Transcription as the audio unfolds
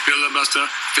Filibuster,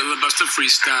 filibuster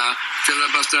freestyle.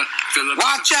 Filibuster, filibuster.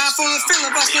 Watch out for the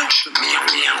filibuster.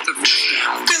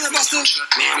 Filibuster.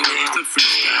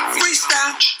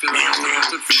 Freestyle.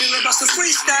 Filibuster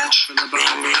freestyle.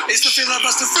 It's the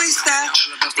filibuster freestyle.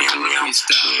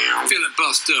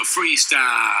 Filibuster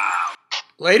freestyle.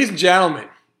 Ladies and gentlemen,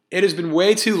 it has been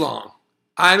way too long.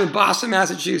 I'm in Boston,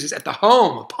 Massachusetts, at the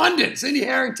home of pundit Cindy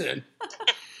Harrington.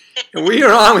 And we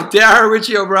are on with Dara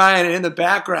Richie O'Brien, and in the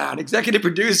background, executive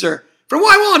producer from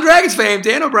Why Will and Dragons fame,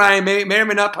 Dan O'Brien may or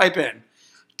may not pipe in.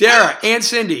 Dara and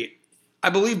Cindy, I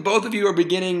believe both of you are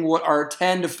beginning what are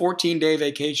 10 to 14-day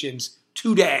vacations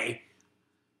today.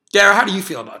 Dara, how do you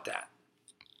feel about that?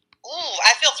 Ooh,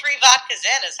 I feel 3 vodkas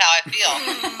in is how I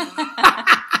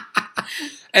feel.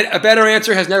 And a better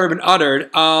answer has never been uttered.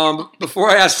 Before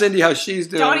I ask Cindy how she's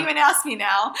doing. Don't even ask me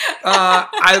now.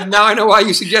 I know why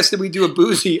you suggested we do a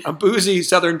boozy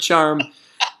Southern Charm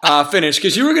finish,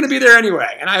 because you were going to be there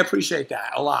anyway, and I appreciate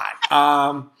that a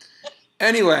lot.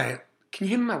 Anyway, can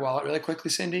you hand me my wallet really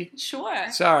quickly, Cindy? Sure.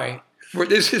 Sorry.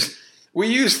 We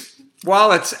use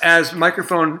wallets as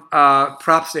microphone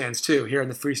prop stands too here in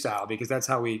the freestyle, because that's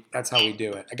how we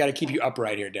do it. I got to keep you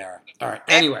upright here, Dara. All right.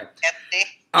 Anyway.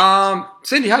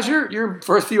 Cindy, how's your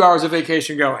first few hours of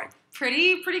vacation going?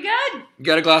 Pretty good. You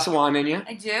got a glass of wine in you?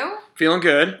 I do. Feeling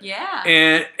good? Yeah.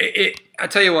 And I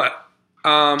tell you what,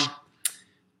 the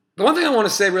one thing I want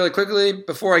to say really quickly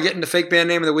before I get into fake band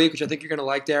name of the week, which I think you're going to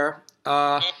like, Dara,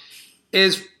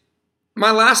 is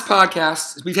my last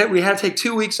podcast. We had to take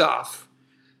 2 weeks off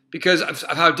because of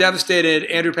how devastated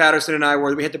Andrew Patterson and I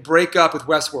were. We had to break up with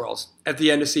Westworld at the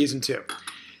end of season 2.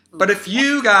 But if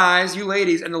you guys, you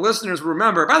ladies, and the listeners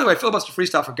remember, by the way, Filibuster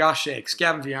Freestyle for gosh sakes,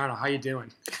 Gavin Viano, how you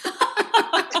doing?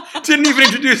 Didn't even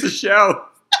introduce the show.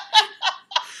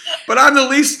 But I'm the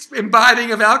least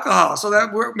imbibing of alcohol, so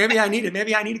that maybe I need it.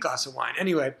 Maybe I need a glass of wine.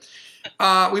 Anyway,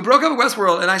 we broke up at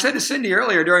Westworld, and I said to Cindy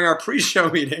earlier during our pre-show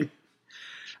meeting,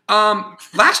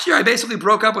 last year I basically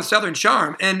broke up with Southern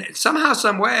Charm, and somehow,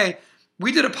 some way,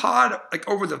 we did a pod like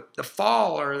over the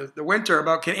fall or the winter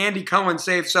about can Andy Cohen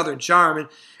save Southern Charm, and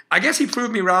I guess he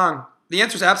proved me wrong. The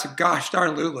answer is absolutely gosh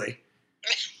darn lutely.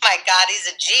 My God, he's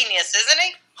a genius, isn't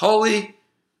he? Holy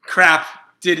crap,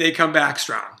 did they come back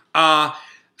strong.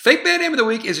 Fake band name of the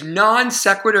week is Non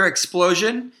Sequitur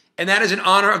Explosion, and that is in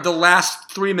honor of the last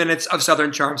 3 minutes of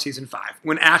Southern Charm Season 5,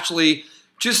 when Ashley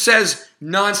just says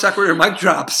non sequitur mic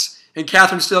drops, and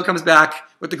Catherine Steele comes back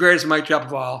with the greatest mic drop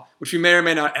of all, which we may or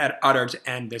may not utter to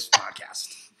end this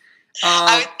podcast.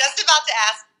 I was just about to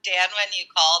ask Dan when you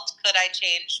called, could I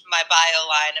change my bio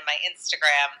line and my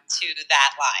Instagram to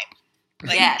that line?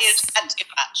 Like, yes. Is that too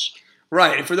much?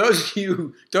 Right, and for those of you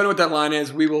who don't know what that line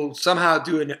is, we will somehow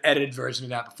do an edited version of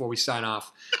that before we sign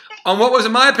off. On what was,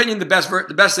 in my opinion, the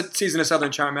best season of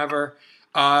Southern Charm ever.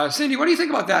 Cindy, what do you think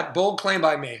about that bold claim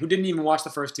by me, who didn't even watch the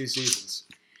first 2 seasons?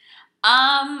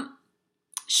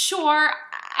 Sure.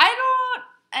 I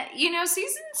don't,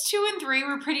 seasons 2 and 3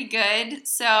 were pretty good,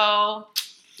 so...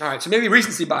 All right, so maybe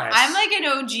recency bias. I'm like an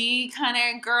OG kind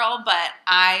of girl, but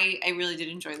I really did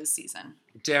enjoy this season.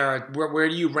 Dara, where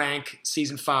do you rank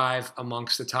season 5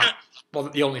 amongst the top, well,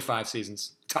 the only 5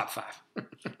 seasons, top 5?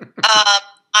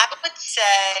 I would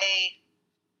say,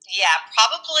 yeah,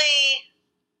 probably,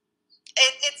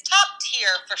 it's top tier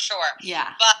for sure. Yeah.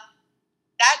 But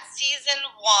that season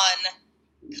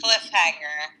 1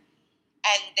 cliffhanger,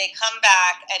 and they come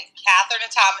back, and Catherine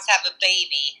and Thomas have a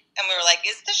baby, and we were like,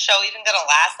 is the show even going to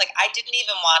last? Like, I didn't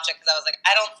even watch it because I was like,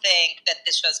 I don't think that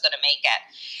this show's going to make it.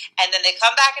 And then they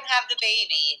come back and have the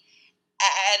baby,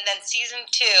 and then season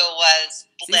 2 was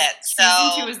Blitz.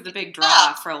 Season 2 was the big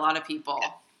draw for a lot of people.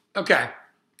 Okay,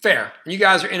 fair. You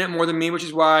guys are in it more than me, which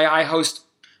is why I host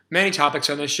many topics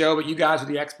on this show, but you guys are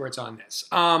the experts on this.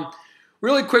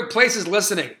 Really quick, places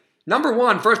listening. Number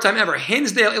 1, first time ever,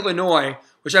 Hinsdale, Illinois,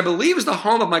 which I believe is the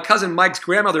home of my cousin Mike's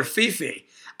grandmother, Fifi.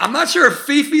 I'm not sure if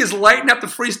Fifi is lighting up the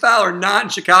freestyle or not in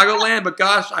Chicagoland, but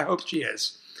gosh, I hope she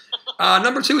is.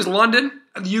 Number 2 is London,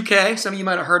 the UK. Some of you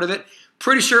might have heard of it.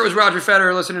 Pretty sure it was Roger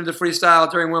Federer listening to the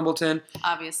freestyle during Wimbledon.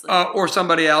 Obviously. Or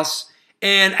somebody else.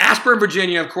 And Ashburn,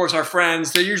 Virginia, of course, our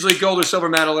friends. They're usually gold or silver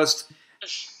medalists.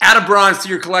 Add a bronze to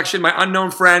your collection. My unknown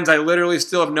friends, I literally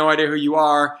still have no idea who you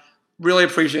are. Really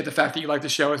appreciate the fact that you like the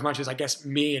show as much as, I guess,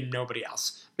 me and nobody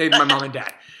else. Maybe my mom and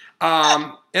dad.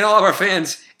 And all of our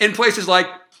fans in places like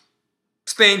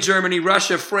Spain, Germany,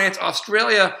 Russia, France,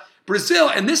 Australia, Brazil,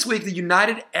 and this week, the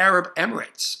United Arab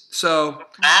Emirates. So,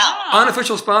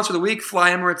 unofficial sponsor of the week,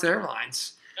 Fly Emirates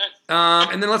Airlines.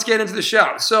 And then let's get into the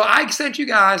show. So I sent you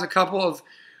guys a couple of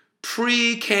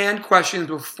pre-canned questions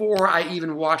before I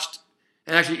even watched,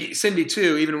 and actually Cindy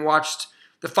too, even watched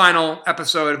the final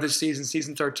episode of this season,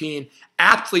 season 13,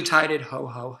 aptly titled Ho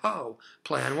Ho Ho,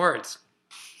 play on words.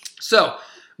 So,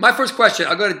 my first question,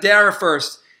 I'll go to Dara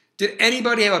first. Did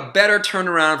anybody have a better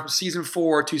turnaround from season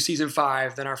 4 to season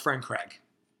 5 than our friend Craig?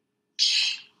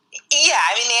 Yeah,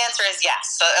 I mean, the answer is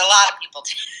yes. So a lot of people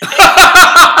do.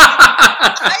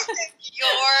 I think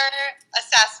your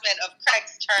assessment of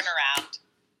Craig's turnaround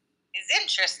is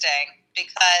interesting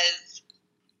because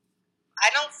I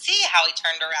don't see how he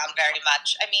turned around very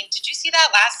much. I mean, did you see that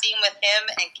last scene with him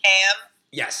and Cam?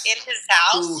 Yes. In his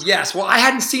house? Ooh, yes. Well, I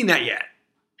hadn't seen that yet.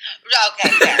 Okay,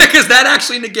 fair. Because that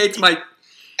actually negates my...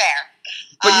 Fair.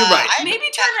 But you're right. Maybe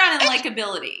turn around in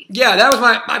likability. Yeah, that was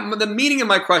the meaning of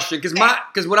my question.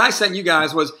 Because what I sent you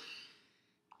guys was,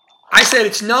 I said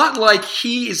it's not like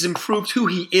he has improved who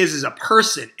he is as a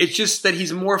person. It's just that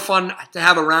he's more fun to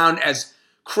have around as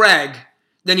Craig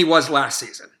than he was last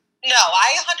season. No,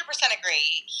 I 100%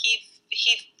 agree. He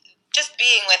just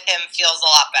being with him feels a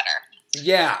lot better.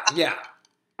 Yeah.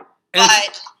 And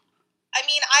But I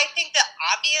mean, I think the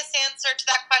obvious answer to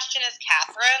that question is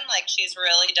Catherine. Like, she's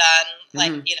really done,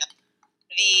 like, Mhm. you know,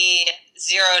 the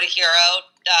zero to hero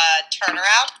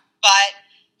turnaround. But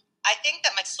I think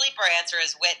that my sleeper answer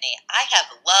is Whitney. I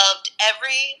have loved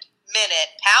every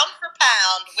minute, pound for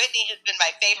pound. Whitney has been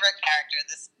my favorite character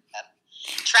this season.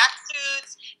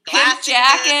 Tracksuits, Pimp glasses,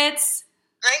 jackets.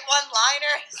 great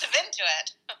one-liners. I'm into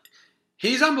it.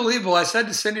 he's unbelievable. I said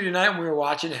to Cindy tonight when we were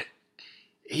watching it,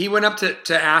 he went up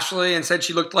to Ashley and said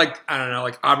she looked like, I don't know,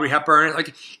 like Audrey Hepburn.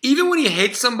 Like, even when he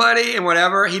hates somebody and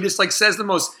whatever, he just like says the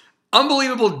most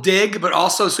unbelievable dig, but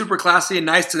also super classy and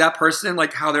nice to that person,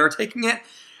 like how they're taking it.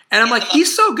 And I'm like,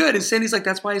 he's so good. And Cindy's like,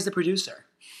 that's why he's the producer.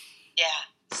 Yeah,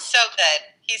 so good.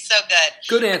 He's so good.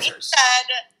 Good answers. He said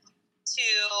to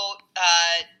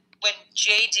when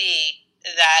JD,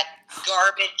 that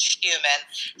garbage human,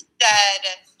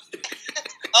 said,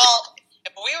 well,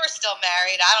 if we were still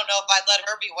married, I don't know if I'd let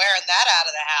her be wearing that out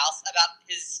of the house, about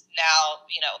his now,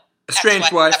 you know,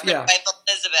 Estranged wife, yeah. wife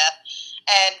Elizabeth.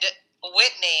 And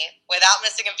Whitney, without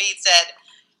missing a beat, said,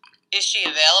 is she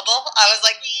available? I was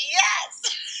like,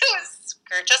 yes! It was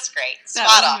just great. That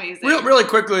Spot was on. amazing. Really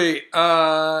quickly,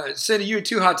 Cindy, you had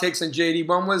two hot takes on JD.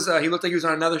 One was he looked like he was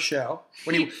on another show.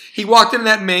 When he walked into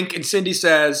that mink and Cindy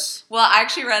says... Well, I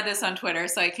actually read this on Twitter,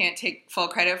 so I can't take full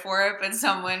credit for it, but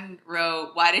someone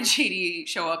wrote, why did JD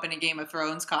show up in a Game of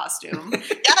Thrones costume?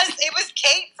 Yes, it was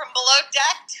Kate from Below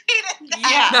Deck tweeted that.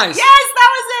 Yeah. Nice. Yes, that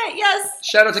was it. Yes.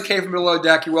 Shout out to Kay from Below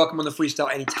Deck. You're welcome on the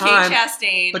freestyle anytime. Kate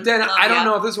Chastain. But then, Love I don't ya.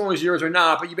 know if this one was yours or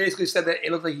not, but you basically said that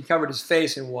it looked like he covered his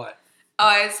face in what? Oh,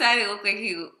 I said it looked like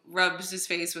he rubs his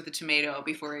face with a tomato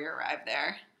before he arrived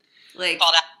there. Like,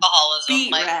 Called alcoholism.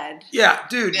 beet like, red. Yeah,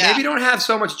 dude, Yeah. maybe don't have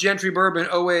so much Gentry bourbon.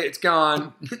 Oh, wait, it's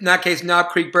gone. In that case, Knob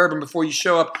Creek bourbon before you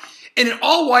show up. In an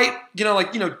all white,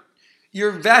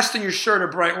 your vest and your shirt are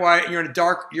bright white, and you're in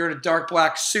a dark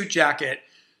black suit jacket.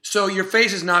 So your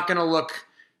face is not going to look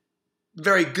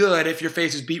very good if your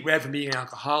face is beet red from being an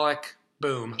alcoholic.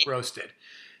 Boom, roasted.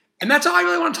 And that's all I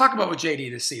really want to talk about with JD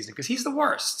this season, because he's the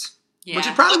worst. Yeah. Which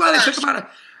is probably why they took him out of...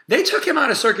 They took him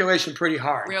out of circulation pretty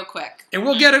hard. Real quick. And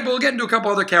we'll get into a couple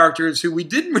other characters who we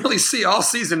didn't really see all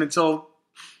season until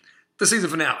the season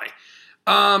finale.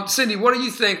 Cindy, what do you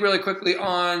think really quickly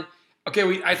on...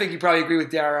 Okay, I think you probably agree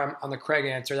with Dara on the Craig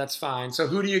answer. That's fine. So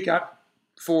who do you got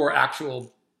for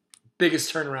actual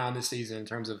biggest turnaround this season in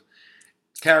terms of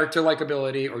character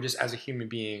likability or just as a human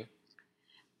being?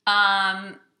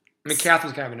 I mean,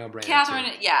 Catherine's kind of a no-brainer.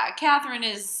 Catherine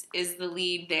is the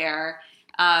lead there.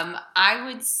 I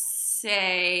would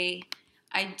say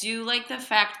I do like the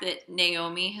fact that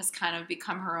Naomi has kind of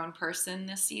become her own person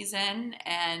this season,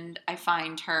 and I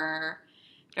find her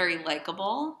very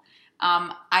likable.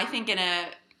 I think in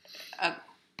a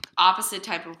opposite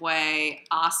type of way,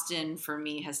 Austin, for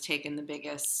me, has taken the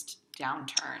biggest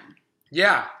downturn.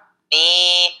 Yeah.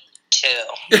 me too.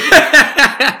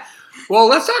 Well,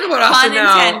 let's talk about Austin Pun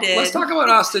now. intended. Let's talk about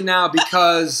Austin now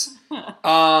because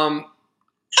I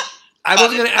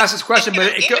wasn't going to ask this question,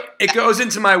 but it goes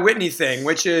into my Whitney thing,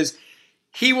 which is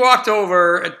he walked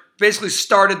over, and basically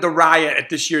started the riot at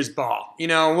this year's ball. You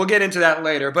know, we'll get into that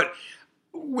later, but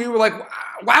we were like,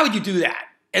 why would you do that?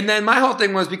 And then my whole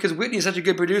thing was because Whitney is such a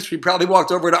good producer, he probably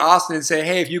walked over to Austin and say,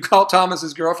 hey, if you call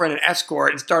Thomas's girlfriend an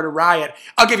escort and start a riot,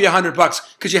 I'll give you $100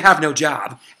 because you have no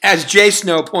job, as Jay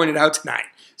Snow pointed out tonight.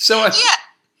 So Yeah.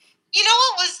 You know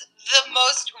what was the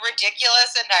most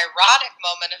ridiculous and ironic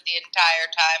moment of the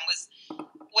entire time was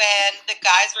when the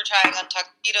guys were trying on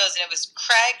tuxedos, and it was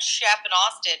Craig, Shep, and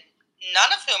Austin,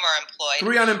 none of whom are employed.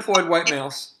 3 unemployed white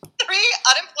males. 3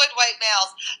 unemployed white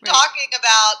males Right. talking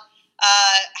about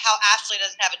how Ashley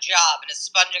doesn't have a job and is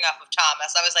sponging off of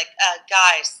Thomas. I was like,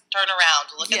 guys, turn around,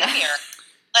 look in the mirror.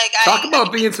 Like, Talk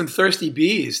about being some thirsty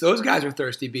bees. Those guys are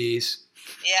thirsty bees.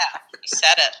 Yeah, you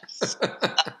said it.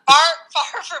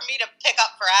 Far for me to pick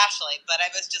up for Ashley, but I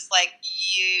was just like,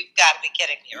 you've got to be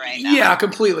kidding me right now. Yeah,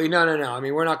 completely. No. I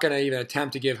mean, we're not going to even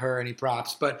attempt to give her any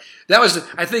props. But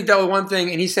I think that was one thing,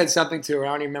 and he said something to her. I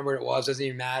don't even remember what it was. Doesn't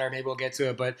even matter. Maybe we'll get to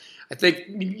it. But I think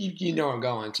you know where I'm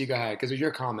going, so you go ahead, because it was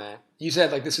your comment. You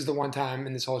said, like, this is the one time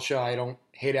in this whole show I don't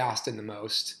hate Austin the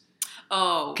most.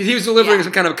 Oh. Because he was delivering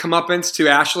some kind of comeuppance to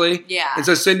Ashley. Yeah. And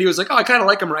so Cindy was like, oh, I kind of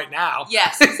like him right now.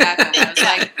 Yes, exactly. I was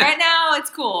like, right now it's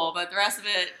cool, but the rest of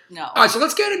it, no. All right, so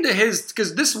let's get into his,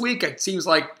 because this week it seems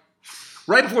like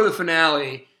right before the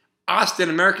finale, Austin,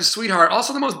 America's sweetheart,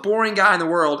 also the most boring guy in the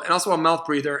world, and also a mouth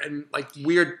breather and like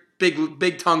weird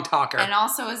big tongue talker. And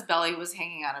also his belly was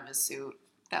hanging out of his suit.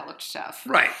 That looked tough.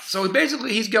 Right. So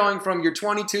basically he's going from you're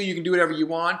 22, you can do whatever you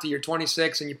want, to you're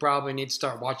 26 and you probably need to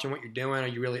start watching what you're doing or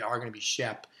you really are going to be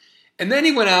Shep. And then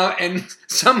he went out and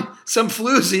some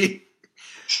floozy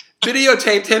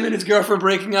videotaped him and his girlfriend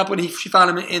breaking up when she found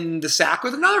him in the sack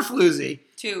with another floozy.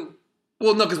 2.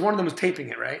 Well, no, because one of them was taping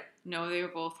it, right? No, they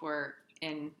both were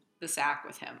in the sack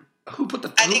with him. Who put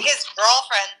the... I think his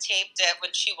girlfriend taped it when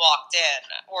she walked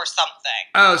in or something.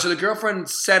 Oh, so the girlfriend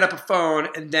set up a phone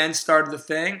and then started the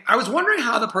thing? I was wondering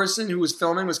how the person who was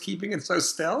filming was keeping it so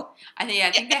still. I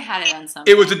think they had it on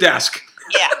something. It was a desk.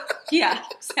 Yeah. Yeah,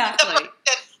 exactly.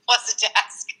 It was a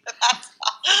desk. That's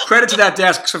all. Credit to that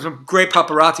desk for some great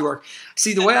paparazzi work.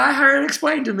 See, the way I heard it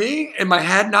explained to me, in my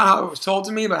head, not how it was told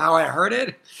to me, but how I heard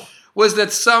it, was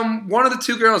that one of the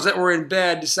two girls that were in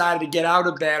bed decided to get out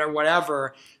of bed or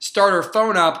whatever, start her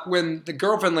phone up when the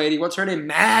girlfriend lady, what's her name?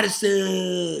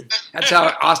 Madison. That's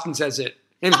how Austin says it.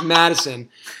 Her name's Madison.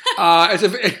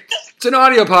 It's an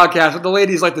audio podcast, but the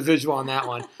ladies like the visual on that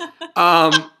one.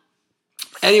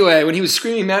 Anyway, when he was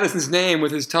screaming Madison's name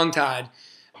with his tongue tied,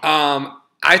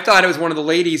 I thought it was one of the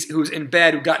ladies who was in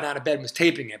bed, who'd gotten out of bed and was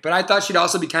taping it. But I thought she'd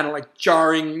also be kind of like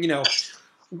jarring,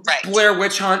 Right. Blair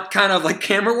Witch Hunt kind of like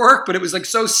camera work, but it was like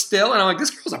so still, and I'm like,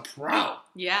 this girl's a pro.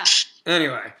 Yeah.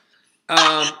 Anyway,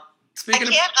 speaking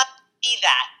I can't unsee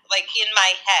that, like, in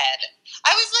my head.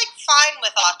 I was, like, fine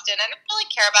with Austin. I didn't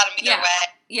really care about him either way,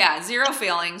 Yeah, zero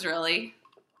feelings, really.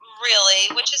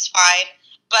 which is fine.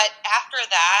 But after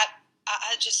that,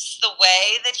 just the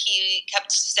way that he kept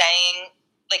saying,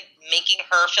 like, making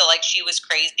her feel like she was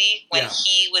crazy when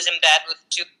he was in bed with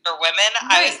 2 other women,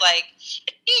 I was like,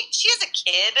 she is a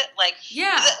kid. Like,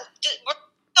 Yeah. We're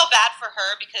so bad for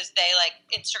her because they, like,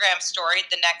 Instagram storied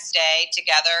the next day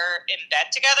together in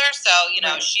bed together. So,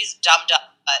 Right. she's dumbed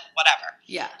up, but whatever.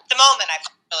 Yeah. At the moment, I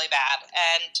feel really bad.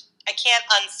 And I can't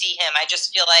unsee him. I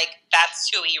just feel like that's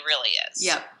who he really is.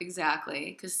 Yep,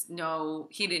 exactly. Because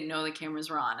he didn't know the cameras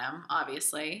were on him,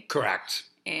 obviously. correct.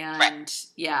 And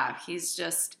yeah, he's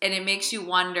just, and it makes you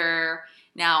wonder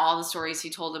now all the stories he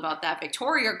told about that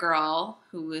Victoria girl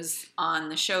who was on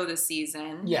the show this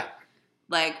season. Yeah.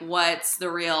 Like, what's the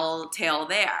real tale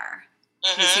there?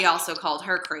 Because he also called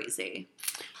her crazy.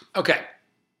 Okay.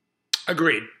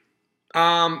 Agreed.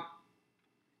 I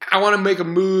want to make a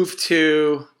move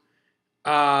to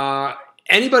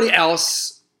anybody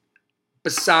else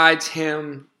besides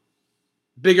him.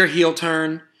 Bigger heel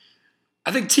turn.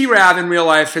 I think T-Rav in real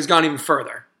life has gone even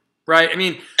further, right? I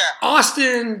mean,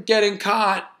 Austin getting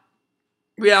caught,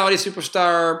 reality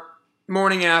superstar,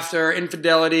 morning after,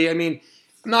 infidelity. I mean,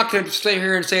 I'm not going to stay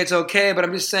here and say it's okay, but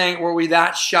I'm just saying, were we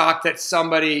that shocked that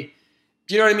somebody,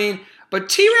 do you know what I mean? But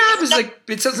T-Rav is like,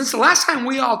 since the last time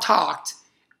we all talked,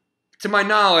 to my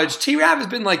knowledge, T-Rav has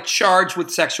been like charged with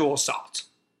sexual assault.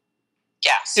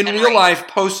 Yes. In real life,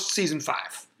 post season 5.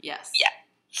 Yes. Yeah.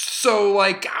 So,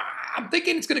 like, I'm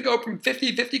thinking it's going to go from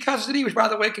 50-50 custody, which, by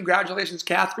the way, congratulations,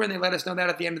 Catherine. They let us know that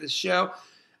at the end of the show.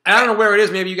 I don't know where it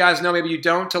is. Maybe you guys know, maybe you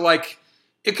don't. To, like,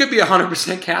 it could be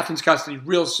 100% Catherine's custody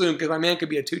real soon because my man could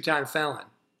be a 2-time felon.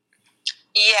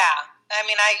 Yeah. I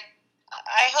mean,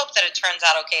 I hope that it turns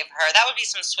out okay for her. That would be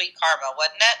some sweet karma,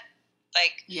 wouldn't it?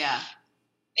 Like, Yeah.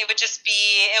 it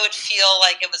would feel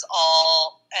like it was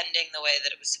all ending the way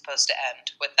that it was supposed to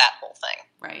end with that whole thing.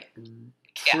 Right.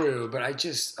 True, but I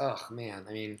just, oh, man.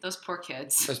 I mean, Those poor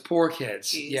kids. those poor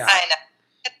kids. Jeez. Yeah. I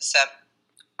know. So,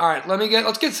 All right,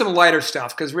 let's get some lighter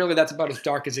stuff because really that's about as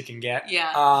dark as it can get.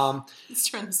 Yeah. Let's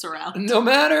turn this around. No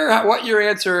matter what your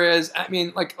answer is, I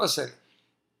mean, like, listen,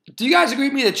 do you guys agree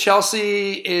with me that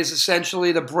Chelsea is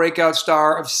essentially the breakout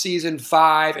star of season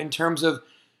 5 in terms of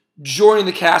joining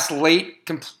the cast late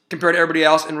compared to everybody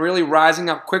else and really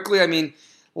rising up quickly? I mean,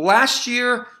 last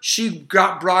year she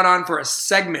got brought on for a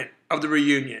segment of the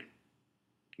reunion.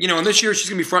 And this year she's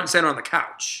going to be front and center on the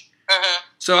couch. Mm-hmm.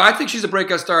 So I think she's a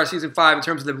breakout star of season 5 in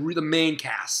terms of the main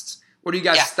cast. What do you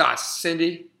guys' thoughts,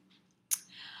 Cindy?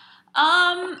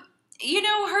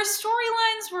 Her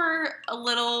storylines were a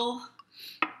little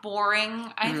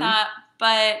boring, I thought,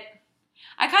 but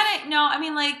I kind of, no, I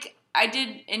mean, like, I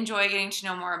did enjoy getting to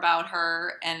know more about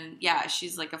her, and yeah,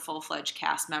 she's like a full-fledged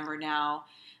cast member now.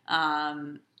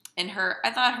 And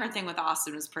I thought her thing with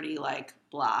Austin was pretty, like,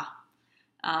 blah.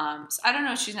 So I don't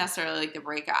know if she's necessarily like the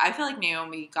breakout. I feel like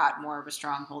Naomi got more of a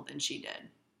stronghold than she did.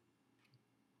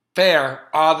 Fair.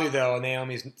 Oddly, though,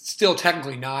 Naomi's still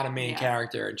technically not a main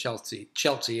character, and Chelsea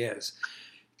is.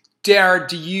 Dara,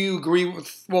 do you agree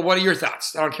with? Well, what are your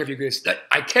thoughts? I don't care if you agree.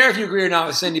 I care if you agree or not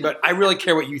with Cindy, but I really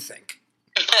care what you think.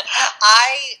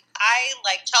 I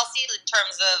like Chelsea in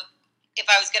terms of if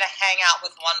I was going to hang out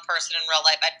with one person in real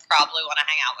life, I'd probably want to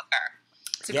hang out with her.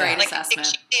 It's a great I assessment. think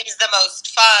she seems the most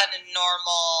fun and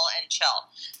normal and chill.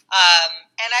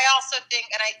 And I also think,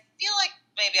 and I feel like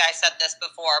maybe I said this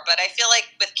before, but I feel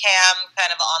like with Cam kind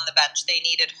of on the bench, they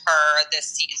needed her this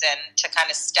season to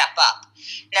kind of step up.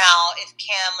 Now, if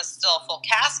Cam was still a full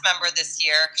cast member this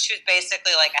year, she was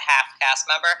basically like a half cast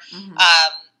member,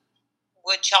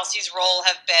 would Chelsea's role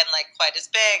have been like quite as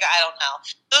big? I don't know.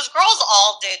 Those girls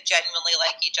all did genuinely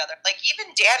like each other. Like even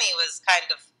Danny was kind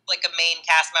of like a main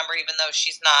cast member, even though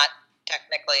she's not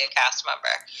technically a cast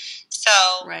member. So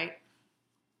right.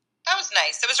 That was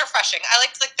nice. It was refreshing. I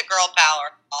liked like the girl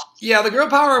power. Yeah, the girl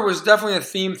power was definitely a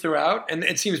theme throughout, and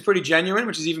it seems pretty genuine,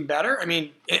 which is even better. I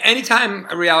mean, anytime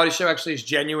a reality show actually is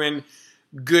genuine,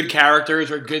 good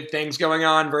characters or good things going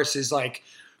on versus like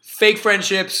fake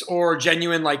friendships or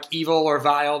genuine like evil or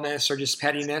vileness or just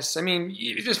pettiness. I mean,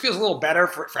 it just feels a little better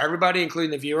for everybody,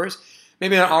 including the viewers.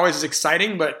 Maybe not always as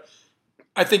exciting, but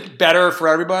I think better for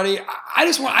everybody. I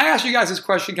asked you guys this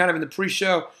question kind of in the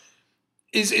pre-show.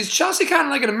 Is Chelsea kind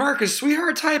of like an America's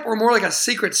sweetheart type or more like a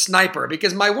secret sniper?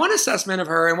 Because my one assessment of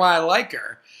her and why I like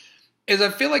her is I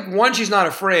feel like, one, she's not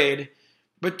afraid,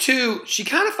 but two, she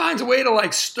kind of finds a way to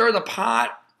like stir the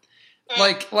pot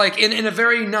like in a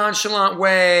very nonchalant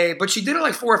way, but she did it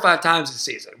like 4 or 5 times this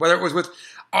season. Whether it was with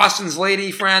Austin's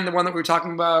lady friend, the one that we were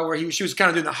talking about, where she was kind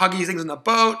of doing the huggy things in the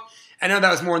boat. I know that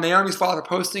was more Naomi's fault for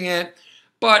posting it,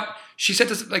 but she said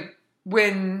this like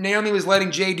when Naomi was letting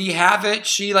JD have it,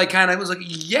 she like kind of was like,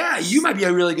 "Yeah, you might be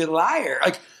a really good liar."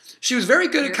 Like she was very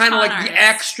good at kind of like the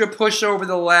extra push over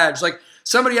the ledge. Like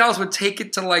somebody else would take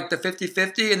it to like the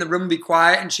 50-50 and the room would be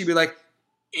quiet, and she'd be like,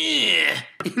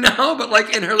 but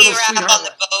like in her little sweetheart on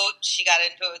the boat, she got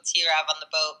into it with T-Rav on the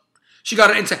boat. She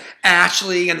got into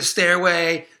Ashley and the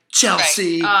stairway,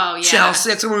 Chelsea. Right. Oh, yeah. Chelsea.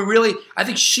 That's when I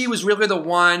think she was really the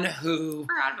one who.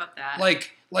 Forgot about that.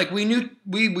 Like we knew,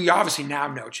 we obviously now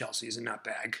know Chelsea is a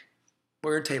nutbag.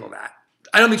 We're going to table that.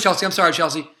 I don't mean Chelsea. I'm sorry,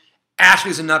 Chelsea.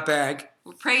 Ashley's a nutbag.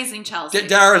 We're praising Chelsea.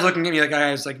 Dara's looking at me like I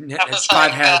has like has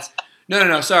 5 heads.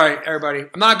 No. Sorry, everybody.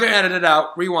 I'm not going to edit it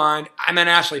out. Rewind. I meant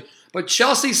Ashley. But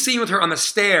Chelsea's scene with her on the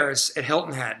stairs at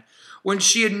Hilton Head, when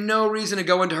she had no reason to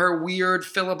go into her weird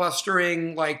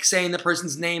filibustering, like saying the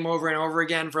person's name over and over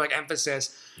again for like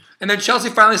emphasis. And then Chelsea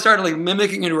finally started like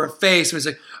mimicking into her face and was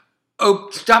like, "Oh,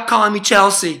 stop calling me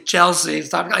Chelsea.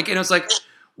 Stop." Like, and it was like,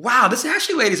 wow, this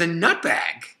Ashley lady's a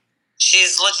nutbag.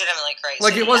 She's legitimately crazy.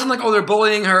 Like, it wasn't like, oh, they're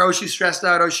bullying her. Oh, she's stressed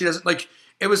out. Oh, she doesn't like.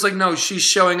 It was like, no, she's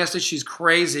showing us that she's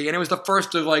crazy, and it was the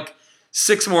first of like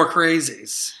 6 more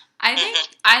crazies. I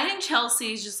think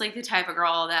Chelsea's just like the type of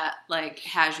girl that like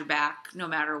has your back no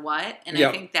matter what, and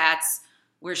I think that's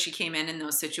where she came in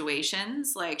those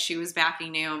situations. Like she was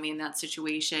backing Naomi in that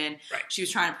situation. Right. She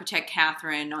was trying to protect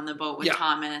Catherine on the boat with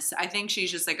Thomas. I think she's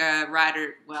just like a ride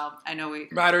or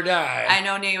die. I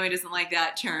know Naomi doesn't like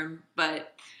that term,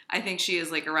 but I think she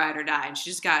is like a ride or die, and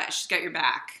she's got your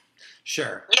back.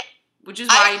 Sure. Yeah. Which is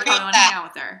why you probably want to hang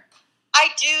out with her. I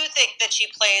do think that she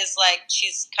plays like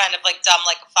she's kind of like dumb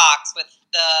like a fox with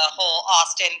the whole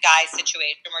Austin guy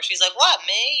situation where she's like, "What,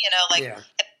 me?"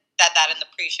 Said that in the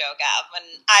pre-show, Gav,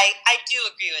 and I do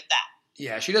agree with that.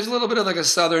 Yeah, she does a little bit of like a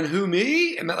southern "who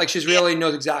me," and like she's really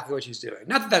knows exactly what she's doing.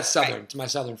 Not that that's southern to my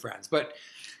southern friends, but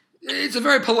it's a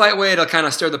very polite way to kind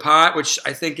of stir the pot, which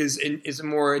I think is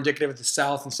more indicative of the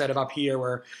South instead of up here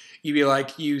where you'd be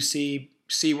like, you see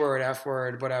C word, F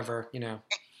word, whatever,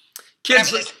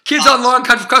 Kids on long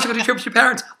cross-country trips with your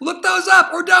parents, look those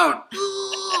up or don't.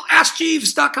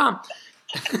 AskJeeves.com.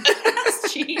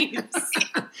 Ask Jeeves.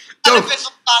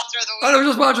 Unofficial sponsor of the week.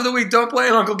 Unofficial sponsor of the week. Don't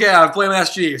blame Uncle Gav. Blame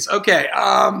Ask Jeeves. Okay.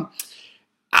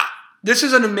 This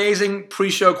is an amazing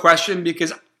pre-show question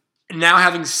because now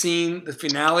having seen the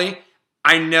finale,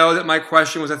 I know that my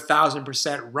question was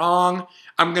 1,000% wrong.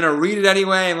 I'm going to read it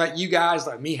anyway and let you guys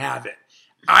let me have it.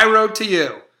 I wrote to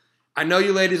you, I know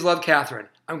you ladies love Catherine.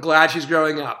 I'm glad she's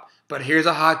growing up. But here's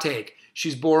a hot take.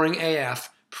 She's boring AF.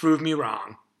 Prove me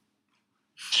wrong.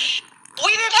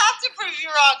 We didn't have to prove you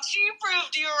wrong. She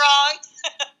proved you wrong.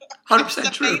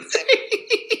 100% true.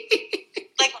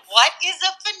 Like, what is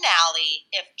a finale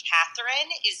if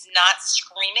Catherine is not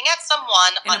screaming at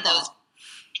someone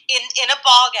in a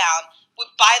ball gown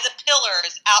by the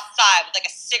pillars outside with like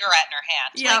a cigarette in her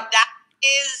hand? Yep. Like that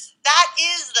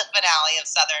is the finale of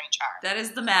Southern Charm. That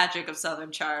is the magic of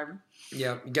Southern Charm.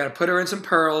 Yeah, you got to put her in some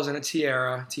pearls and a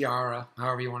tiara,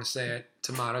 however you want to say it.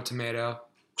 Tomato.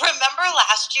 Remember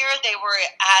last year they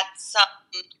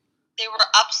were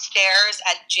upstairs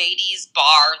at JD's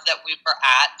bar that we were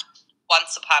at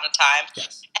once upon a time.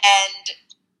 Yes. And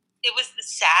it was the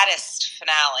saddest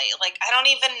finale. Like, I'm not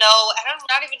even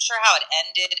sure how it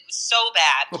ended. It was so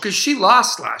bad. Well, because she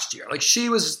lost last year. Like, she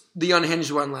was the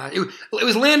unhinged one last year. It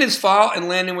was Landon's fault, and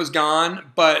Landon was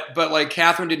gone, but like,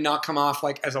 Catherine did not come off,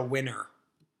 like, as a winner.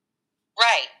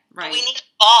 Right. Right. We need a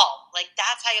ball. Like,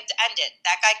 that's how you have to end it.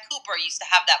 That guy Cooper used to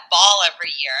have that ball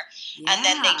every year. Yeah. And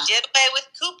then they did away with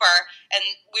Cooper, and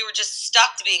we were just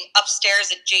stuck to being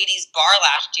upstairs at JD's bar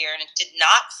last year, and it did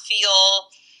not feel,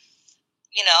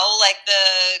 like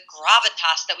the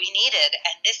gravitas that we needed.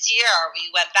 And this year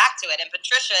we went back to it, and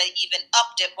Patricia even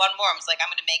upped it one more. I was like, I'm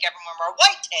going to make everyone wear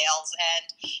whitetails and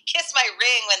kiss my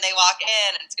ring when they walk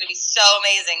in, and it's going to be so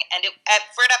amazing. And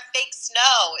for it to fake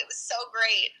snow, it was so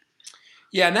great.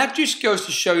 Yeah, and that just goes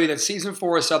to show you that season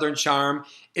 4 of Southern Charm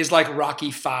is like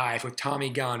Rocky V with Tommy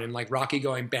Gunn and like Rocky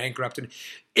going bankrupt. And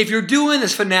if you're doing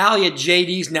this finale at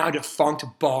JD's now defunct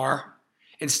bar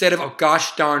instead of a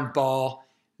gosh darn ball,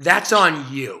 that's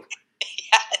on you.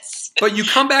 Yes. But you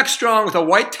come back strong with a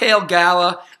whitetail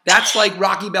gala. That's like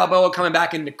Rocky Balboa coming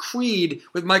back into Creed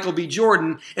with Michael B.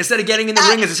 Jordan instead of getting in the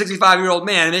ring as a 65-year-old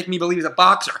man and making me believe he's a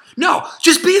boxer. No,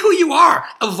 just be who you are.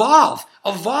 Evolve.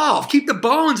 Keep the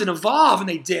bones and evolve. And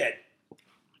they did.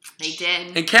 They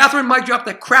did. And Catherine might drop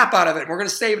the crap out of it. We're going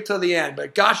to save it till the end.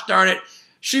 But gosh darn it,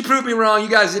 she proved me wrong. You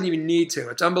guys didn't even need to.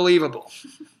 It's unbelievable.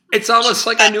 It's almost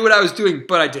like I knew what I was doing,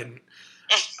 but I didn't.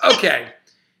 Okay.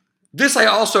 This I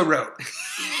also wrote.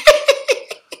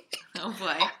 Oh,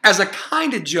 boy. As a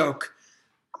kind of joke,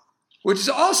 which is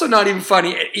also not even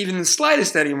funny, even in the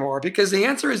slightest anymore, because the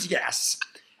answer is yes.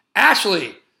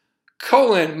 Ashley,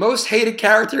 most hated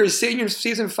character is senior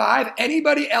season 5.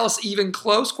 Anybody else even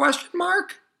close, question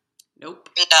mark? Nope.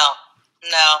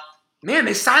 No. Man,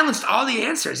 they silenced all the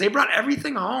answers. They brought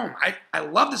everything home. I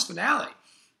love this finale.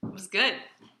 It was good.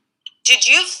 Did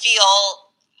you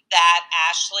feel that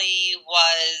Ashley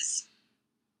was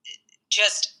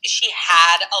she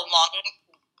had a laundry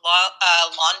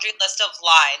list of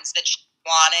lines that she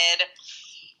wanted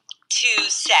to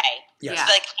say? Yes. Yeah.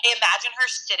 Like, I imagine her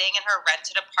sitting in her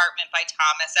rented apartment by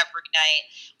Thomas every night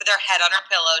with her head on her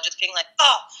pillow, just being like,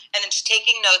 oh, and then just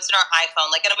taking notes on her iPhone,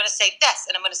 like, and I'm going to say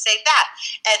this, and I'm going to say that.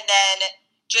 And then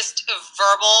just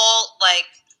verbal,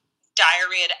 like,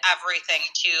 diarrhea everything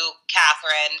to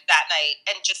Catherine that night.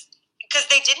 And just, because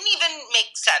they didn't even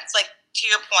make sense. Like, to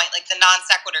your point, like the non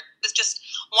sequitur was just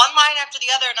one line after the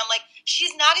other. And I'm like,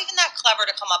 she's not even that clever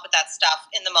to come up with that stuff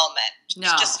in the moment.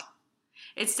 No.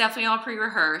 It's definitely all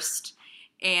pre-rehearsed.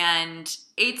 And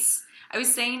I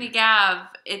was saying to Gav,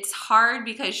 it's hard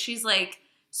because she's like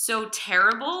so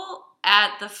terrible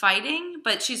at the fighting,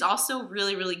 but she's also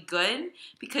really, really good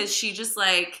because she's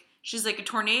like a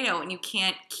tornado and you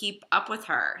can't keep up with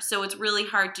her. So it's really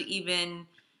hard to even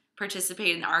participate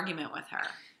in an argument with her.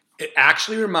 It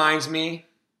actually reminds me,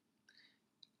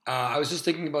 I was just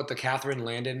thinking about the Catherine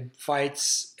Landon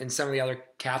fights and some of the other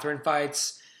Catherine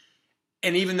fights.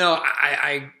 And even though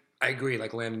I agree,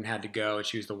 like Landon had to go and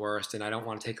she was the worst and I don't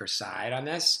want to take her side on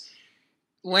this,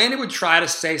 Landon would try to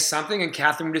say something and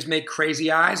Catherine would just make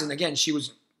crazy eyes. And again, she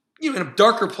was in a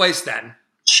darker place then.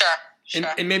 Sure.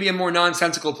 And maybe a more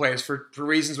nonsensical place for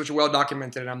reasons which are well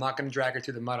documented. And I'm not going to drag her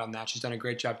through the mud on that. She's done a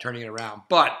great job turning it around.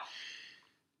 But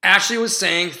Ashley was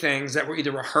saying things that were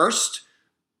either rehearsed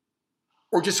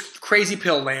or just crazy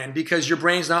pill land because your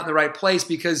brain's not in the right place.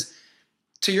 Because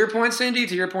to your point, Cindy,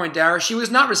 to your point, Dara, she was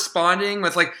not responding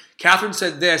with like, Catherine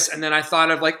said this, and then I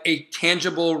thought of like a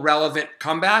tangible, relevant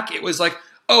comeback. It was like,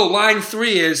 oh, line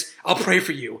 3 is, I'll pray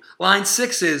for you. Line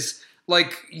 6 is,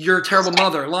 like, you're a terrible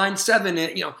mother. Line 7,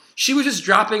 she was just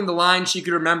dropping the line she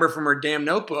could remember from her damn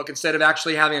notebook instead of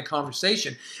actually having a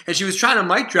conversation. And she was trying to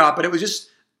mic drop, but it was just,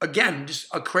 again, just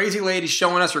a crazy lady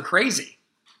showing us her crazy.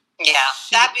 Yeah.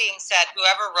 That being said,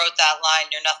 whoever wrote that line,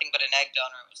 "You're nothing but an egg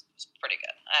donor," was pretty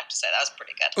good. I have to say, that was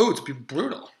pretty good. Oh, it's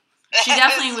brutal. She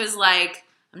definitely was like,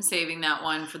 I'm saving that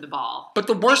one for the ball. But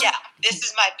the worst... Yeah, this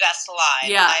is my best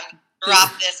line. Yeah.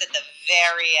 drop this at the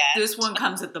very end. This one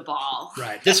comes at the ball.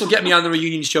 Right. This will get me on the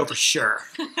reunion show for sure.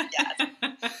 Yes.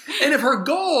 And if her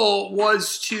goal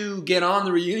was to get on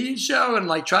the reunion show and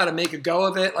like try to make a go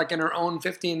of it, like in her own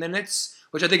 15 minutes,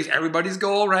 which I think is everybody's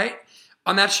goal, right,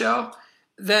 on that show,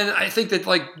 then I think that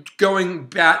like going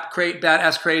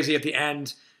badass crazy at the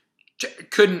end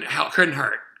couldn't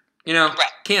hurt. You know, Right.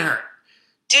 Can't hurt.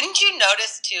 Didn't you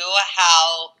notice, too,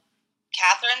 how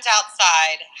Catherine's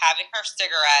outside having her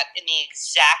cigarette in the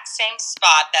exact same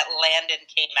spot that Landon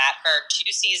came at her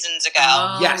 2 seasons ago?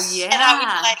 Oh, Yes. yeah. And I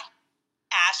was like,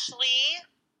 Ashley,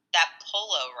 that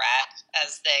polo rat,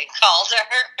 as they called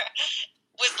her,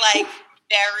 was like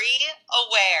very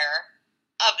aware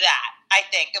of that, I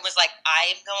think. It was like,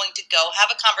 I'm going to go have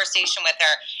a conversation with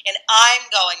her, and I'm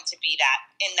going to be that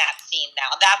in that scene now.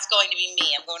 That's going to be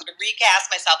me. I'm going to recast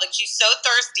myself. Like, she's so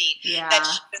thirsty Yeah. that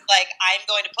she was like, I'm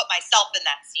going to put myself in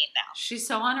that scene now. She's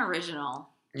so unoriginal.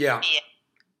 Yeah. Yeah.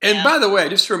 And Yeah. by the way,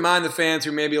 just to remind the fans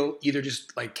who maybe either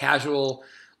just like casual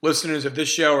listeners of this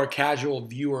show or casual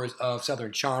viewers of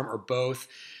Southern Charm or both,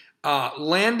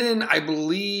 Landon, I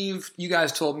believe you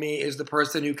guys told me, is the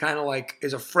person who kind of like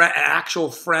is an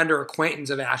actual friend or acquaintance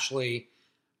of Ashley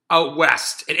out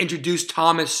west and introduced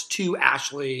Thomas to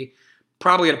Ashley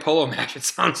probably at a polo match, it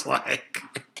sounds like.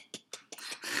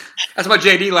 That's my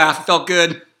JD laugh. It felt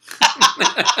good.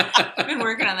 I've been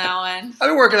working on that one. I've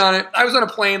been working on it. I was on a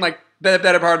plane like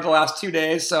better part of the last 2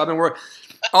 days, so I've been working.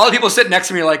 All the people sitting next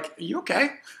to me are like, "Are you okay?"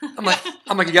 I'm like,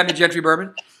 "You got any Gentry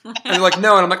bourbon?" And they're like,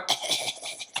 "No," and I'm like.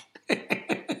 Nailed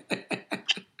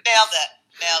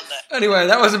it. Anyway,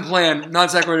 that wasn't planned. Non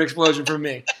sequitur explosion from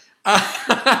me. But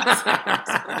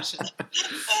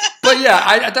yeah,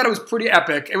 I thought it was pretty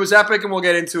epic. It was epic, and we'll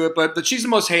get into it. But she's the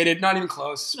most hated. Not even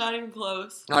close. Not even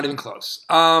close. Not even close.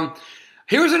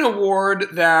 Here's an award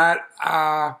that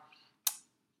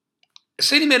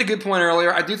Sadie made a good point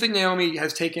earlier. I do think Naomi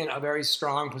has taken a very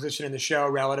strong position in the show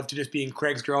relative to just being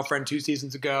Craig's girlfriend 2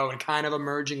 seasons ago and kind of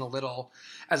emerging a little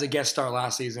as a guest star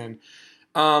last season.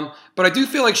 But I do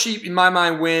feel like she, in my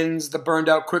mind, wins the Burned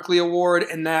Out Quickly award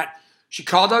in that she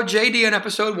called out JD in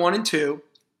episode 1 and 2,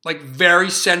 like very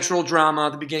central drama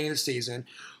at the beginning of the season.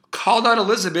 Called out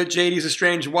Elizabeth, JD's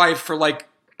estranged wife, for like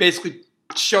basically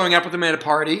showing up with him at a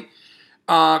party.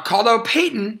 Called out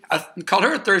Peyton, called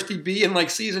her a thirsty bee in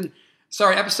like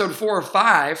episode 4 or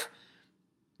 5.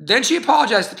 Then she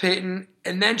apologized to Peyton,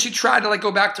 and then she tried to like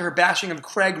go back to her bashing of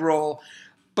Craig role.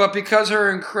 But because her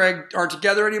and Craig aren't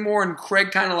together anymore, and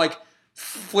Craig kind of like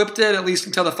flipped it, at least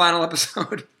until the final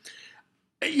episode,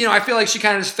 you know, I feel like she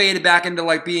kind of just faded back into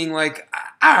like being like,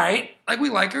 all right, like we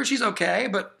like her, she's okay.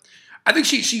 But I think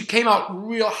she came out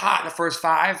real hot in the first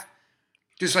 5,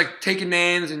 just like taking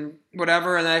names and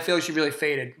whatever, and then I feel like she really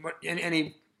faded.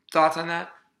 Any thoughts on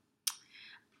that?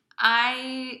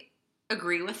 I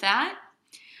agree with that.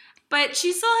 But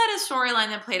she still had a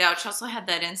storyline that played out. She also had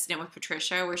that incident with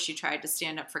Patricia where she tried to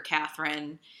stand up for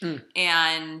Catherine.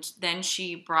 And then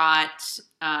she brought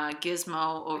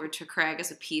Gizmo over to Craig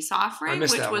as a peace offering,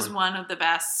 which was one of the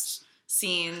best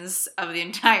scenes of the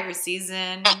entire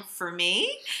season for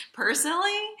me,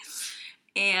 personally.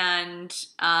 And,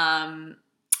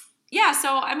 yeah,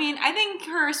 so, I mean, I think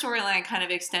her storyline kind of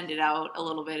extended out a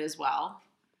little bit as well.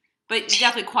 But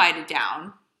definitely quieted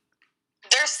down.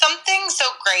 There's something so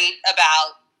great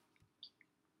about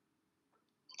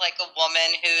like a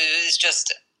woman who's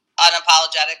just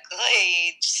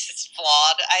unapologetically just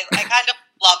flawed. I kind of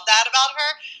love that about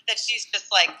her, that she's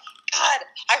just like, God,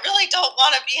 I really don't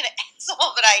want to be an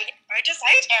asshole, but I just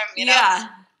hate him, you know? Yeah.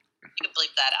 You can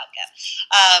bleep that out, Kev.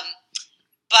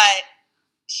 But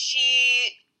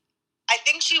I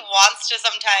think she wants to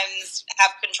sometimes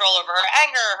have control over her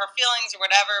anger or her feelings or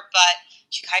whatever, but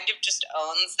she kind of just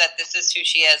owns that this is who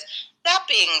she is. That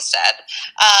being said,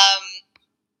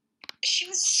 she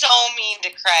was so mean to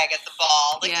Craig at the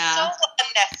ball. Like, so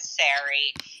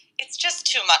unnecessary. It's just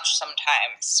too much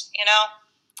sometimes, you know?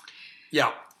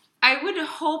 Yeah. I would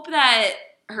hope that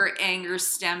her anger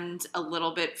stemmed a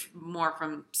little bit more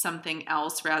from something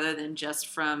else rather than just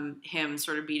from him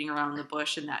sort of beating around the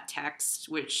bush in that text,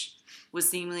 which was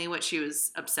seemingly what she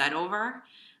was upset over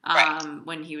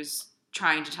when he was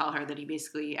trying to tell her that he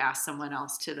basically asked someone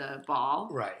else to the ball.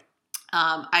 Right.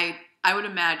 I would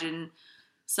imagine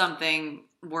something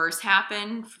worse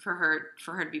happened for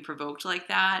her to be provoked like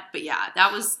that. But yeah,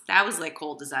 that was like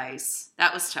cold as ice.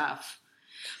 That was tough.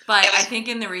 But I think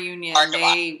in the reunion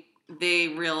they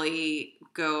really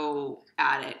go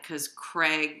at it because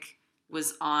Craig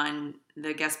was on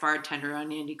the guest bartender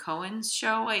on Andy Cohen's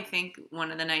show, I think,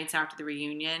 one of the nights after the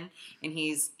reunion. And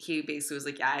he basically was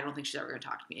like, yeah, I don't think she's ever going to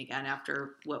talk to me again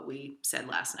after what we said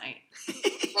last night.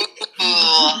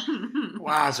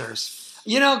 Wowzers.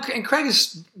 You know, and Craig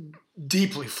is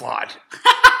deeply flawed.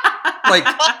 Like,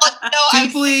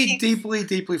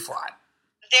 deeply flawed.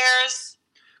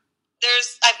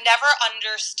 I've never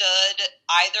understood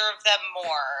either of them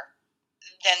more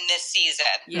than this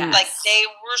season. Yes. Like, they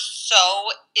were so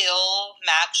ill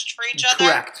matched for each other.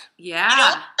 Correct. Yeah. You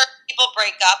know, people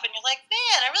break up and you're like,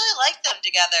 man, I really like them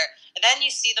together. And then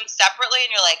you see them separately and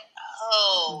you're like,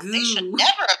 oh, they should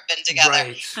never have been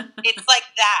together. Right. It's like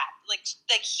that. Like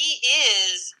he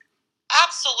is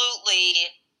absolutely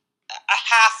a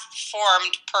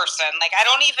half-formed person. Like, I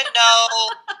don't even know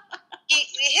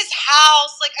his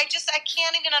house. Like, I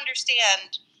can't even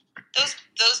understand those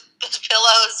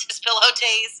pillows, his pillow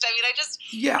taste. I mean,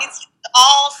 it's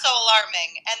all so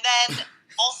alarming. And then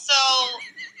also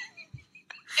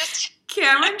just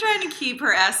Cameron trying to keep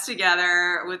her S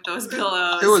together with those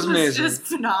pillows. It was amazing. Just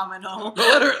phenomenal.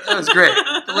 That was great.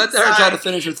 Let her try to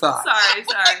finish her thought. Sorry.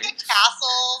 like the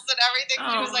castles and everything.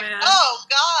 She was like, man. oh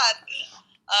God.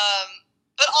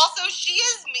 But also she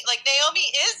is mean. Like,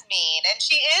 Naomi is mean and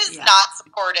she is not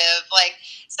supportive. Like,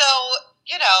 so,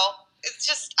 you know, it's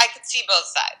just, I could see both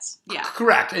sides. Yeah.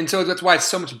 Correct. And so that's why it's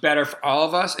so much better for all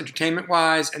of us,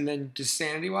 entertainment-wise and then just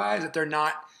sanity-wise, that they're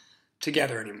not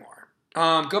together anymore.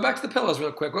 Go back to the pillows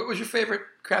real quick. What was your favorite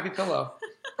crappy pillow?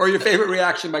 Or your favorite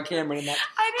reaction by Cameron in that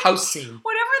house scene?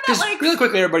 Whatever that, Just like... really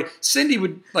quickly, everybody, Cindy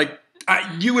would, like,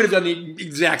 you would have done the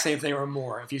exact same thing or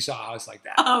more if you saw a house like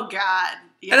that. Oh, God.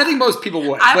 Yeah. And I think most people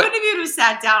would. I wouldn't have even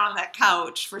sat down on that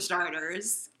couch, for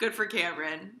starters. Good for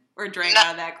Cameron. Or drank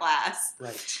out of that glass.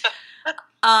 Right.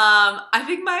 I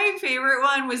think my favorite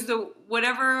one was the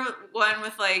whatever one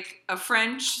with like a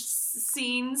French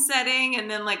scene setting and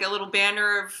then like a little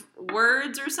banner of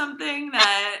words or something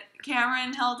that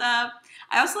Cameron held up.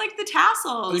 I also like the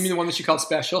tassels. Oh, you mean the one that she called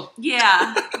special?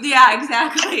 Yeah,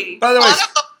 exactly. By the way, One of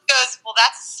them goes, well,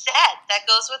 that's a set. That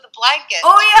goes with the blanket.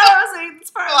 Oh yeah, I was like,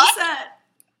 it's part of the set.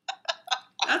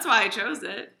 That's why I chose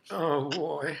it. oh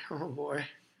boy.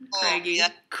 Craigie. Yeah.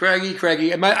 Craigie.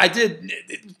 I did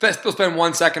spend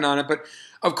 1 second on it, but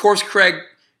of course Craig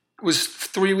was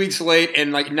 3 weeks late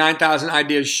and like 9,000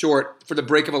 ideas short for the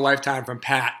break of a lifetime from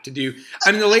Pat to do.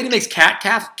 I mean, the lady makes cat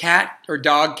or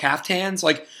dog caftans.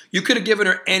 Like, you could have given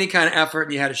her any kind of effort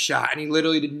and you had a shot. And he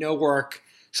literally did no work.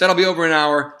 Said I'll be over an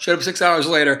hour. Showed up 6 hours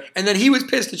later, and then he was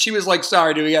pissed that she was like,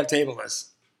 "Sorry, dude, we got to table this."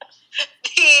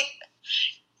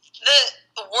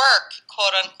 The work,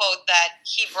 quote unquote, that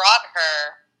he brought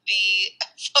her. The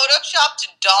photoshopped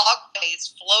dog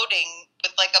face floating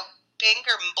with like a pink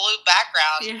or blue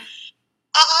background. Yeah.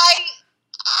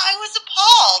 I was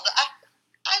appalled.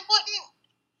 I wouldn't.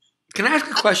 Can I ask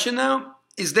a question though?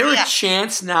 Is there a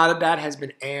chance now that has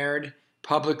been aired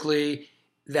publicly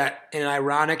that in an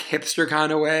ironic hipster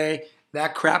kind of way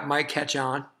that crap might catch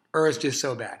on, or is it just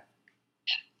so bad?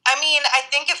 I mean, I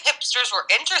think if hipsters were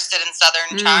interested in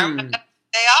Southern charm, but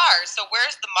they are. So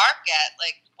where's the market?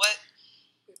 Like, what?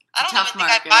 I don't even think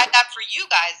I'd buy that for you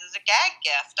guys as a gag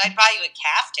gift. I'd buy you a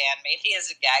caftan maybe as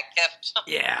a gag gift.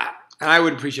 Yeah, and I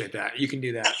would appreciate that. You can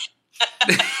do that.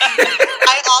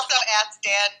 I also asked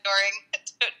Dan during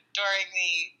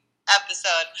the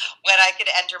episode when I could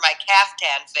enter my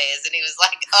caftan phase, and he was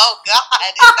like, "Oh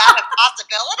God, is that a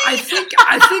possibility?"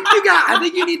 I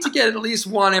think you need to get at least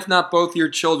one, if not both, of your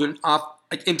children off,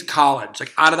 like, into college,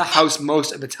 like out of the house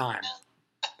most of the time.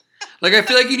 Like, I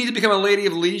feel like you need to become a lady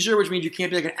of leisure, which means you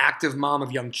can't be like an active mom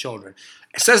of young children.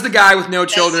 Says the guy with no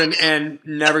children and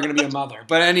never going to be a mother.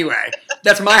 But anyway,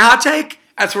 that's my hot take.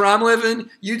 That's where I'm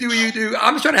living. You do what you do.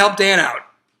 I'm just trying to help Dan out.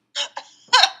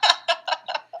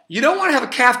 You don't want to have a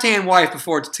caftan wife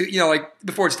before it's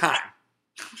before it's time.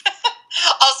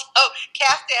 Also,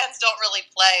 caftans don't really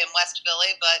play in West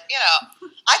Philly, but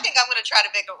I think I'm going to try to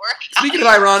make it work. Speaking of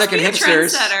ironic and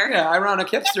hipsters, trendsetter. Ironic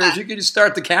hipsters, you could just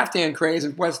start the caftan craze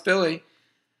in West Philly.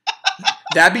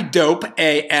 That'd be dope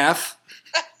AF.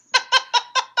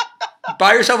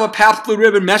 Buy yourself a Pabst Blue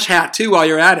Ribbon mesh hat too while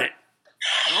you're at it.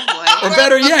 Oh boy. Or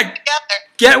better yet,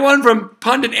 get one from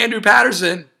pundit Andrew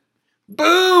Patterson.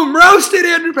 Boom! Roasted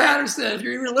Andrew Patterson, if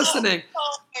you're even listening.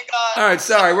 Oh my God. All right,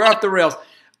 sorry, we're off the rails.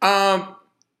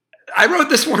 I wrote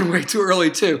this one way too early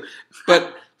too,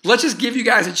 but let's just give you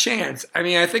guys a chance. I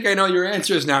mean, I think I know your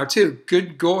answers now too.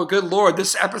 Good Lord,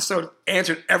 this episode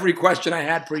answered every question I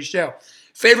had pre-show.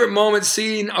 Favorite moment,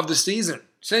 scene of the season?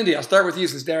 Cindy, I'll start with you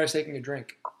since Dara's taking a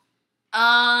drink.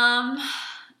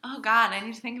 Oh God, I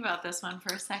need to think about this one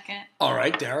for a second. All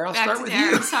right, Dara, I'll start with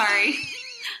Dara, you. Sorry.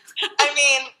 I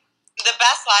mean, the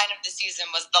best line of the season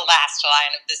was the last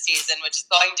line of the season, which is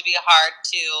going to be hard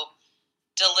to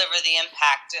deliver the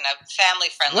impact in a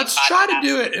family-friendly podcast. Let's try to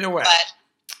do it in a way. But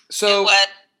so,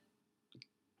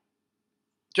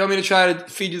 Do you want me to try to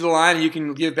feed you the line and you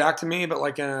can give back to me, but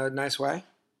like in a nice way?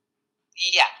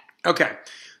 Yeah. Okay.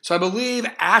 So I believe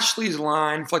Ashley's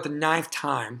line for like the 9th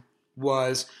time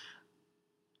was,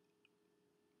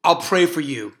 I'll pray for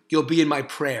you. You'll be in my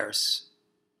prayers.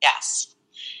 Yes.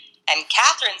 And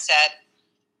Catherine said,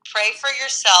 pray for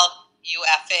yourself, you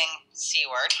effing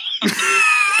C-word.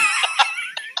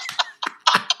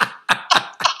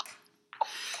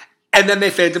 And then they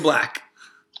fade to black.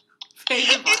 Is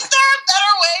there a better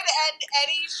way to end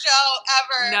any show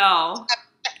ever? No.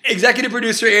 Executive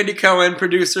producer Andy Cohen,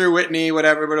 producer Whitney,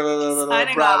 whatever. Blah, blah, blah, blah,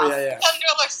 Signing blah, off. yeah.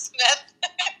 Sandra Smith.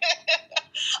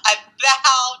 I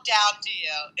bow down to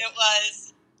you. It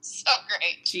was so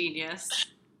great. Genius.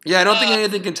 Yeah, I don't think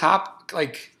anything can top,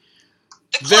 like,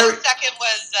 The close very... second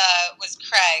was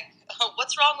Craig.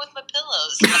 What's wrong with my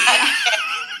pillows?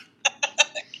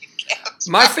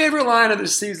 My favorite line of the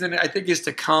season, I think, is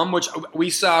to come, which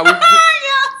we saw. Yes.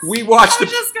 We watched I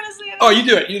was just going to say that. Oh, you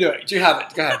do it. You have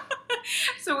it. Go ahead.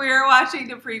 So we were watching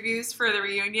the previews for the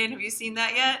reunion. Have you seen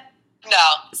that yet? No.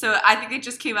 So I think it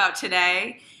just came out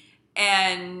today,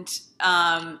 and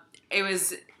it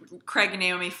was Craig and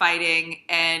Naomi fighting,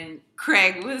 and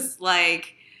Craig was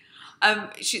like, I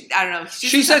don't know.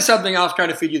 She said something. I'll try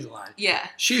to feed you the line. Yeah.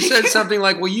 She said something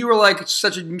like, "Well, you were like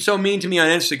so mean to me on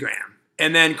Instagram,"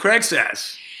 and then Craig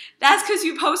says, That's because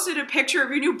you posted a picture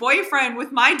of your new boyfriend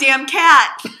with my damn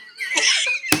cat.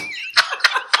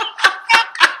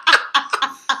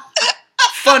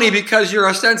 "Funny because you're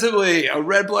ostensibly a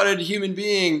red-blooded human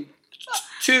being.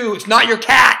 2, it's not your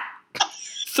cat.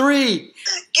 3,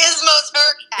 Gizmo's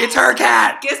her cat. it's her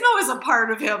cat." Gizmo is a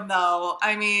part of him, though.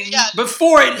 I mean, Yeah. But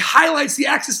 4, it highlights the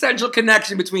existential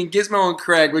connection between Gizmo and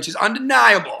Craig, which is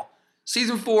undeniable.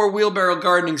 Season 4 wheelbarrow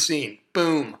gardening scene.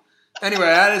 Boom. Anyway,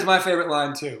 that is my favorite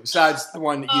line too, besides the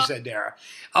one that you said, Dara.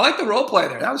 I like the role play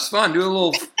there. That was fun. Do a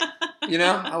little,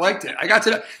 I liked it. I got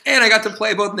to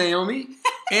play both Naomi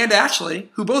and Ashley,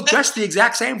 who both dressed the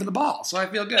exact same for the ball. So I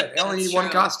feel good. I only That's need one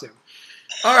true. costume.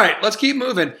 All right, let's keep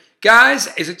moving.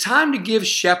 Guys, is it time to give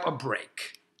Shep a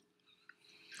break?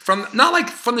 Not like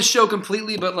from the show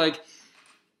completely, but like,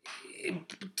 I'm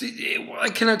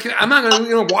not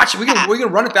going to watch it. We're going to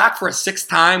run it back for a 6th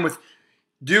time with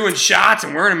doing shots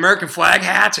and wearing American flag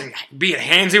hats and being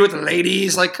handsy with the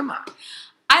ladies. Like, come on.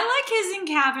 I like his and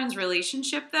Catherine's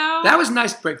relationship, though. That was a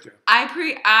nice breakthrough.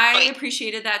 I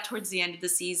appreciated that towards the end of the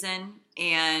season,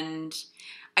 and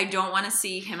I don't want to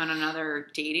see him on another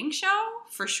dating show,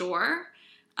 for sure.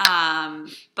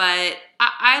 But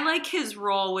I like his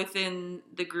role within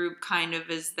the group kind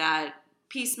of as that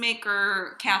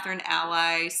peacemaker, Catherine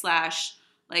ally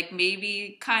 / like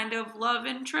maybe kind of love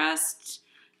interest.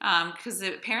 Because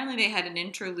apparently they had an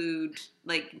interlude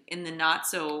like in the not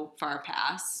so far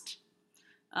past.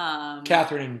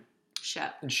 Catherine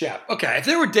Shep. and Shep. Okay, if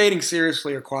they were dating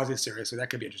seriously or quasi-seriously,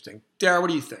 that could be interesting. Dara, what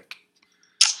do you think?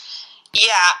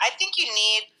 Yeah, I think you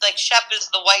need Shep is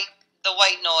the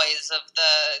white noise of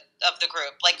the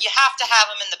group. Like, you have to have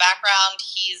him in the background.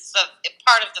 He's a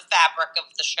part of the fabric of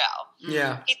the show.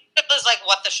 Yeah. He is like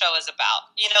what the show is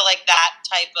about. Like that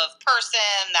type of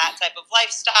person, that type of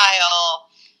lifestyle.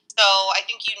 So I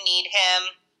think you need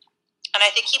him, and I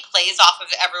think he plays off of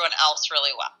everyone else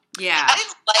really well. Yeah. I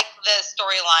didn't like the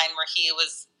storyline where he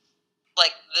was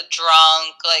like the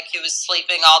drunk, like he was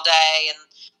sleeping all day, and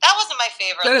that wasn't my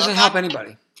favorite. That doesn't help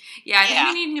anybody. Yeah, I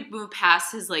think we need to move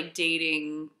past his like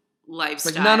dating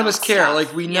lifestyle. Like, none of us care. stuff.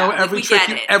 Like, we know every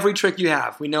trick you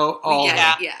have. We know all We of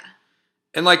get it. it, yeah.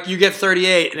 And like, you get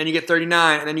 38, and then you get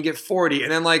 39, and then you get 40,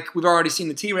 and then like, we've already seen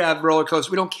the T-Rab roller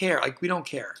coaster. We don't care. Like, we don't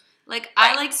care. Like,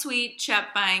 I like sweet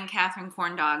Shep buying Catherine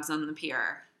corn dogs on the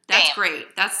pier. That's Damn.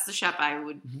 great. That's the Shep I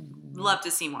would love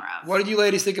to see more of. What did you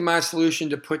ladies think of my solution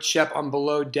to put Shep on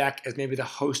Below Deck as maybe the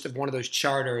host of one of those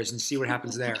charters and see what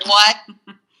happens there? What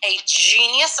a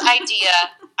genius idea.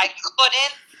 I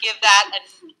couldn't give that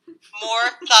more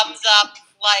thumbs up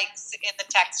likes in the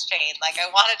text chain. Like, I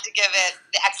wanted to give it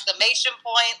the exclamation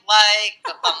point like,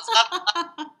 the thumbs up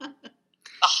like,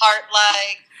 the heart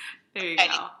like. There you Okay.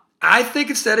 go. I think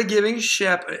instead of giving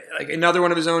Shep like another one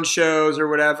of his own shows or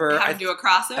whatever, Have him do a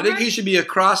crossover? I think he should be a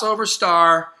crossover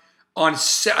star on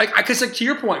set. Because to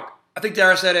your point, I think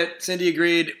Dara said it, Cindy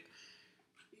agreed.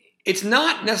 It's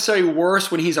not necessarily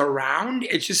worse when he's around.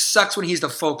 It just sucks when he's the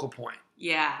focal point.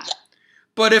 Yeah.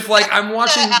 But if like I'm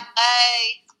watching, LA,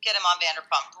 get him on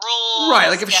Vanderpump Rules. right?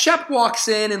 Like if Yeah. Shep walks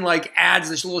in and like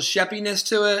adds this little Sheppiness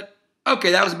to it,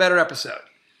 okay, that was a better episode.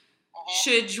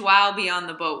 Should Joao be on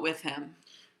the boat with him?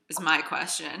 Is my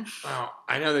question. Well,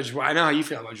 I know how you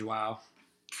feel about Joao.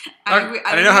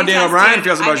 I know how Dan O'Brien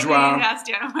feels about Joao. I think we need to ask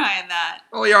Dan O'Brien that.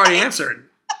 Well, he already answered.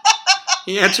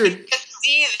 He answered.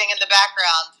 seething in the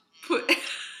background.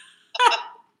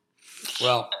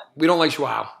 Well, we don't like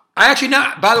Joao. I actually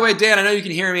not. By the way, Dan, I know you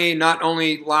can hear me not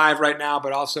only live right now,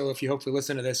 but also if you hopefully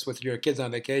listen to this with your kids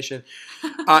on vacation.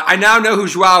 I now know who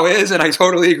Joao is, and I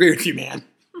totally agree with you, man.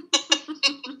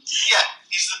 Yeah,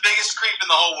 he's the biggest creep in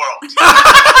the whole world.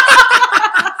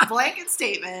 Blanket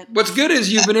statement. What's good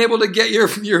is you've been able to get your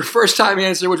first time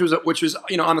answer, which was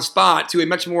on the spot, to a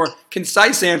much more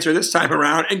concise answer this time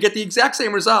around, and get the exact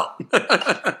same result. I've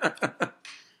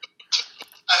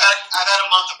had a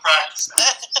month of practice now.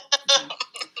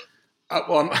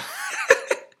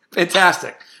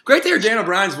 Fantastic. Great to hear Dan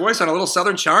O'Brien's voice on a little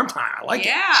Southern charm time. I like it.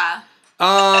 Yeah.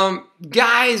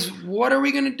 Guys, what are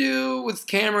we going to do with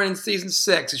Cameron in season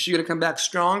 6? Is she going to come back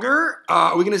stronger?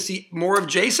 Are we going to see more of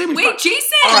Jason? Wait,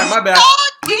 Jason! All right, my bad.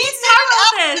 We need to talk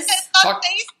about this. On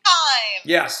FaceTime.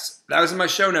 Yes, that was in my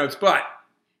show notes, but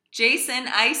Jason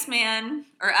Iceman,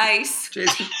 or Ice.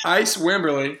 Jason Ice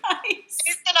Wimberly. Ice.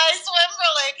 Jason Ice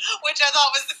Wimberly, which I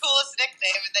thought was the coolest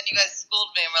nickname, and then you guys schooled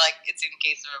me and were like, it's in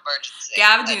case of emergency.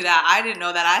 Gavin knew that. I didn't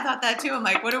know that. I thought that too. I'm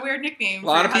like, what a weird nickname. A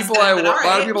lot of people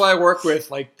I work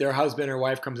with, like their husband or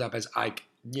wife comes up as Ike,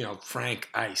 Frank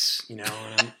Ice,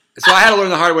 so I had to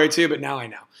learn the hard way too, but now I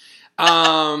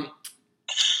know.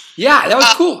 Yeah, that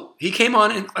was cool. He came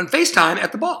on FaceTime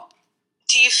at the ball.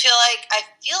 Do you feel like, I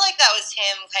feel like that was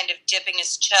him kind of dipping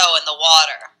his toe in the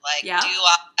water. Like, Yeah.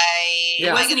 Yeah.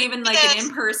 It wasn't even like an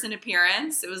in-person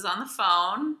appearance. It was on the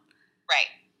phone.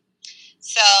 Right.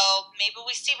 So maybe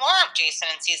we see more of Jason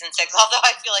in season 6, although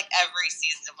I feel like every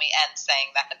season we end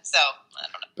saying that. So, I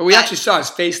don't know. But we actually saw his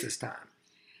face this time.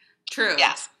 True.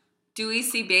 Yeah. Do we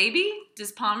see Baby?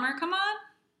 Does Palmer come on?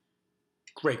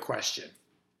 Great question.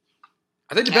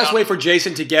 I think the best way for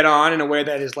Jason to get on in a way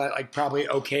that is like probably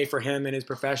okay for him and his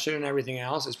profession and everything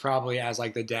else is probably as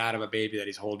like the dad of a baby that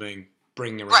he's holding,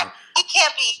 bringing around. Right. He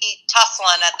can't be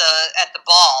tussling at the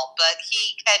ball, but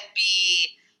he can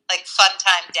be like fun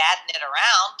time dadding it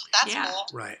around. That's cool.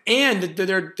 Right. And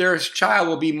their child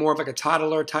will be more of like a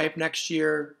toddler type next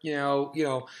year,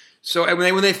 So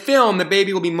when they film, the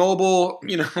baby will be mobile,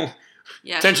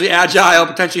 potentially agile,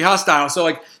 potentially hostile. So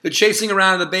like the chasing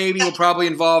around of the baby will probably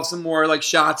involve some more like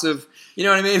shots of, you know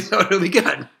what I mean? So it'll be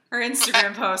good. Her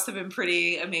Instagram posts have been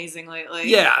pretty amazing lately.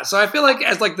 Yeah. So I feel like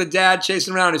as like the dad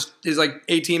chasing around his like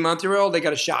 18-month-old, they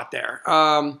got a shot there.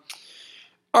 All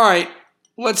right.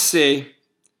 Let's see.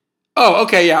 Oh,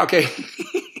 okay. Yeah. Okay.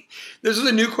 This is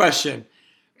a new question.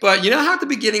 But you know how at the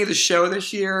beginning of the show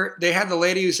this year, they had the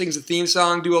lady who sings the theme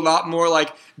song do a lot more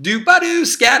like, do-ba-doo,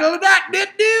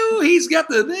 scattle-a-dat-dit-doo, he's got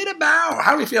the bit-a-bow.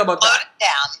 How do we feel about that? Slowed it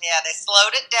down. Yeah, they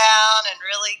slowed it down and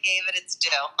really gave it its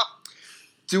due.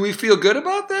 Do we feel good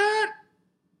about that?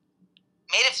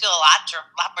 Made it feel a lot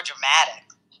more dramatic.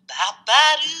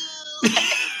 Ba-ba-doo.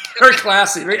 Very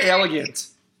classy, very elegant.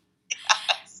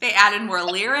 They added more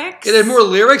lyrics. It had more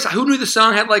lyrics. Who knew the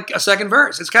song had like a second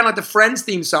verse? It's kind of like the Friends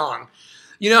theme song.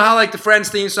 You know how like the Friends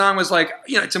theme song was like,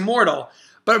 it's immortal.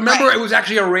 But remember, It was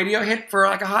actually a radio hit for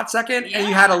like a hot second, and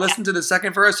you had to listen to the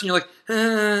second verse, and you're like,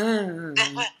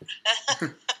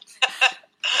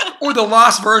 or the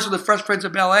lost verse of the Fresh Prince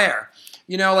of Bel-Air.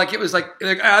 Like it was like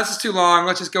this is too long.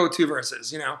 Let's just go with 2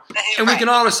 verses, And we can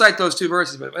all recite those 2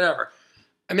 verses, but whatever.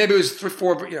 And maybe it was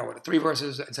 3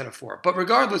 verses instead of 4. But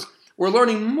regardless, we're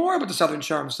learning more about the Southern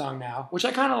Charm song now, which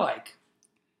I kind of like.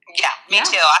 Yeah, me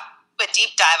too. I put a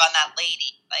deep dive on that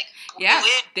lady.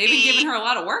 They've been giving her a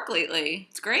lot of work lately.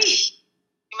 It's great.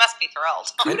 You must be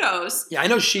thrilled. Kudos. Yeah, I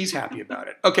know she's happy about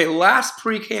it. Okay, last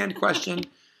pre-canned question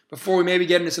before we maybe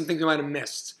get into some things we might have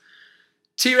missed.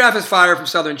 T-Raff is fired from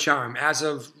Southern Charm as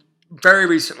of very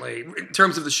recently, in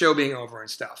terms of the show being over and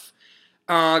stuff.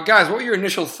 Guys, what were your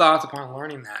initial thoughts upon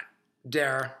learning that?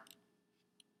 Dara?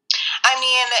 I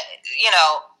mean,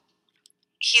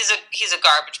 he's a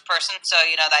garbage person, so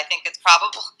I think it's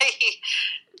probably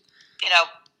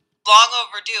long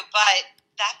overdue. But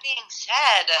that being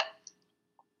said,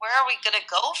 where are we gonna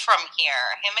go from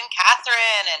here? Him and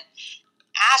Catherine and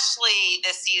Ashley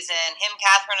this season, him,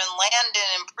 Catherine, and Landon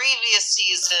in previous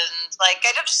seasons. Like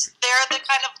they're the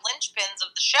kind of linchpins of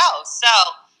the show. So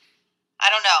I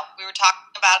don't know. We were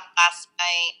talking about it last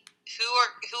night.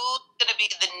 Who's gonna be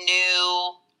the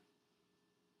new?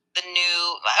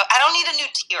 I don't need a new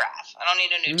T-Raff. I don't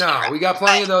need a new T-Raff. No, we got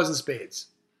plenty of those in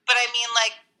spades. But I mean,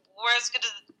 like, where's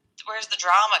the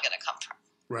drama going to come from?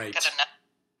 Right. I don't know.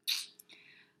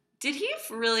 Did he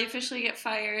really officially get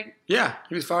fired? Yeah,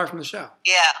 he was fired from the show.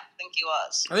 Yeah, I think he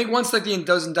was. I think once like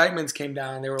those indictments came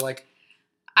down, they were like,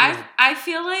 I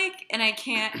feel like, and I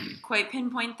can't quite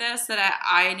pinpoint this, that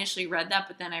I initially read that,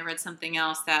 but then I read something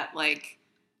else that like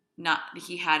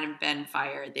he hadn't been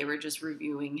fired. They were just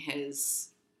reviewing his,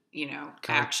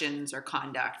 actions or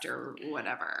conduct or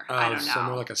whatever. I don't know. So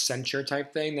more like a censure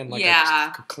type thing than like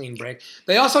Yeah. a clean break.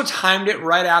 They also timed it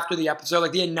right after the episode.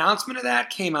 Like the announcement of that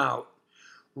came out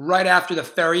right after the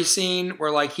ferry scene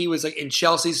where like he was like in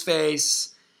Chelsea's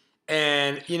face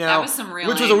and, That was some real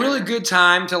which was a really anger. good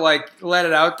time to like let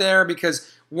it out there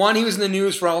because one, he was in the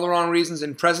news for all the wrong reasons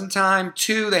in present time.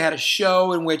 Two, they had a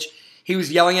show in which he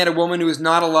was yelling at a woman who was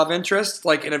not a love interest,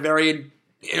 like in a very,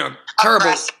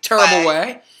 Aggressive terrible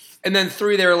way. And then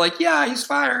three, they were like, yeah, he's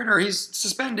fired or he's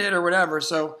suspended or whatever.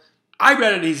 So I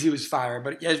read it as he was fired.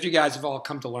 But as you guys have all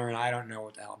come to learn, I don't know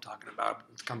what the hell I'm talking about.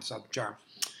 It comes to charm.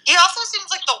 He also seems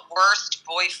like the worst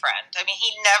boyfriend. I mean,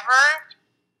 he never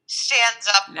stands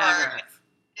up Never. for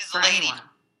his For lady, anyone.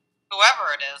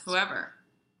 whoever it is. Whoever.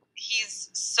 He's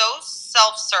so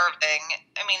self-serving.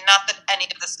 I mean, not that any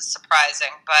of this is surprising,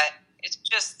 but it's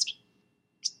just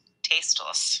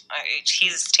tasteless.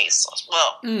 He's tasteless.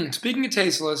 Well, Speaking of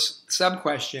tasteless, sub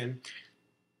question.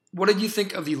 What did you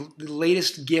think of the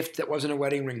latest gift that wasn't a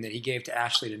wedding ring that he gave to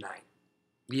Ashley tonight?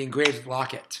 The engraved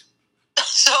locket.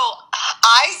 so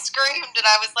I screamed and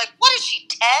I was like, "What is she,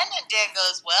 10?" And Dan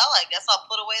goes, "Well, I guess I'll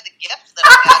put away the gift that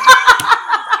I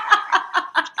got."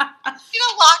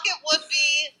 Locket would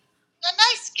be a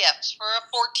nice gift for a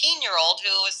 14-year-old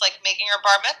who was like making her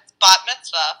bat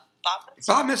mitzvah.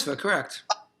 Bat mitzvah, correct.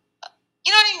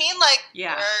 You know what I mean? Like,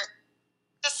 Yeah. or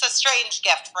just a strange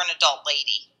gift for an adult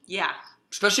lady. Yeah.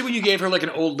 Especially when you gave her like an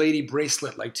old lady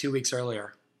bracelet like 2 weeks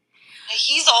earlier.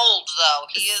 He's old, though.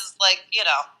 He is like,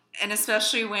 And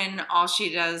especially when all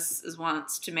she does is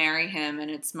wants to marry him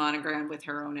and it's monogrammed with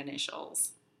her own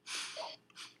initials.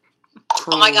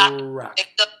 Oh my God. Correct.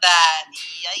 picked up that.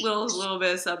 Yikes. Little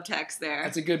bit of subtext there.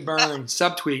 That's a good burn.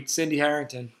 Subtweet, Cindy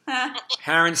Harrington.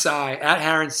 Harren Sai. At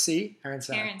Harren C. Harren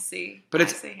Sai. Heron C. But I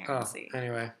it's say Heron C.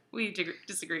 anyway. We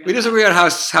disagree. We disagree on how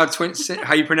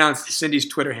you pronounce Cindy's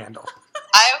Twitter handle.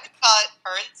 I would call it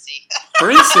currency.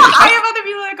 Harinci. I have other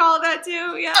people that call it that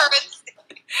too. Yeah. Currency.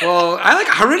 Well, I like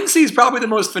Harinci is probably the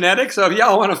most phonetic. So if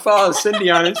y'all want to follow Cindy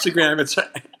on Instagram, it's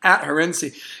at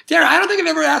Harinci. Dara, I don't think I've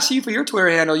ever asked you for your Twitter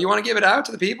handle. You want to give it out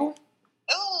to the people?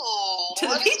 Ooh. To the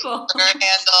what is people. your Twitter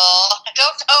handle? I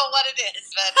don't know what it is,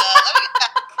 but let me.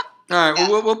 All right,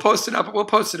 well, we'll post it up. We'll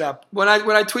post it up when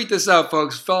I tweet this out,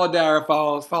 folks. Follow Dara.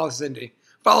 Follow Cindy.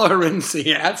 Follow Harinci.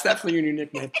 Yeah, that's definitely your new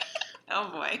nickname. Oh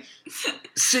boy.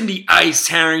 Cindy Ice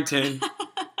Harrington.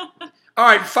 All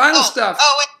right, final stuff.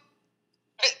 Oh, wait.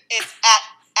 It's at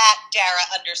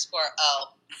Dara_O.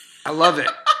 I love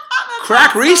it.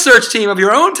 Crack research team of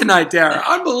your own tonight, Dara.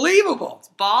 Unbelievable.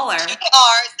 Baller. 2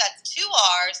 R's, that's 2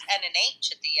 R's and an H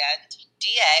at the end.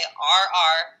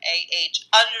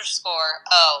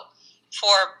 DARRAH_O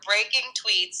for breaking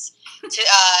tweets.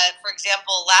 For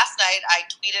example, last night I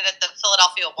tweeted at the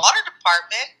Philadelphia Water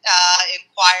Department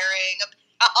inquiring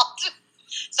about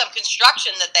some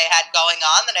construction that they had going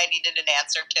on that I needed an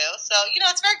answer to. So,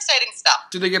 it's very exciting stuff.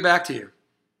 Did they get back to you?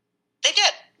 They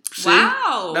did. See?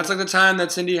 Wow. That's like the time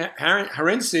that Cindy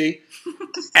Harinci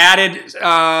added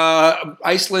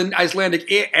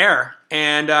Icelandic air,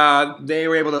 and they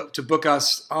were able to book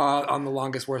us on the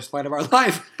longest, worst flight of our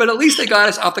life. But at least they got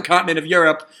us off the continent of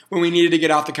Europe when we needed to get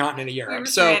off the continent of We Europe. were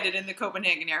So stranded in the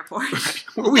Copenhagen airport.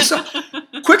 we saw.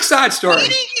 Quick side story.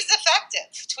 Tweeting is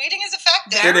effective. Tweeting is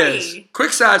effective. It Very. is.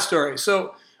 Quick side story.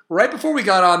 So right before we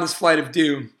got on this flight of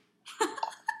doom,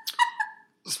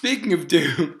 speaking of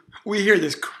doom, we hear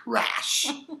this crash.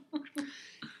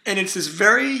 And it's this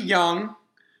very young,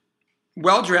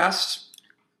 well-dressed,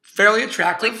 fairly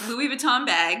attractive Like Louis Vuitton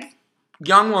bag.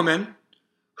 young woman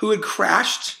who had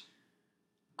crashed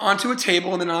onto a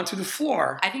table and then onto the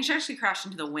floor. I think she actually crashed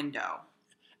into the window.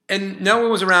 And no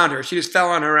one was around her. She just fell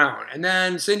on her own. And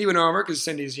then Cindy went over because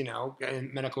Cindy's, a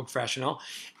medical professional.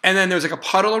 And then there was like a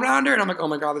puddle around her. And I'm like, oh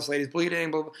my God, this lady's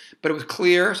bleeding. Blah, blah. But it was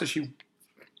clear. So she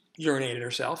urinated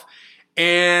herself.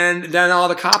 And then all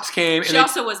the cops came. She And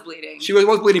also was bleeding. she was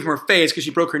bleeding from her face because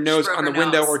she broke her nose broke on the her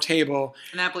window nose. or table.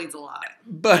 And that bleeds a lot.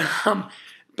 But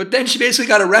then she basically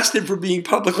got arrested for being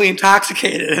publicly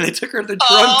intoxicated. And they took her to the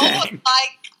drug tank. My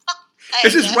God.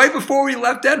 This is right before we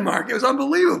left Denmark. It was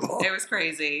unbelievable. It was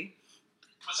crazy.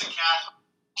 Was it Catherine?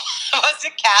 Was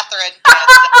it Catherine?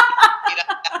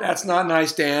 That's not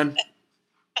nice, Dan.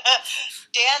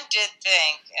 Dan did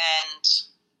think, and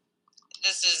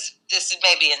this is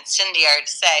maybe incendiary to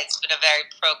say, it's been a very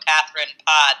pro-Catherine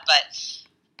pod, but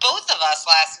both of us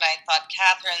last night thought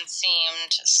Catherine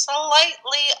seemed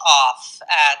slightly off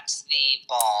at the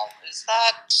ball. Is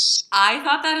that... I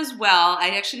thought that as well.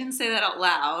 I actually didn't say that out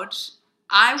loud.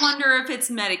 I wonder if it's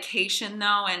medication,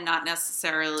 though, and not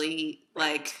necessarily,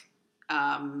 like,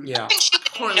 Yeah. I think she would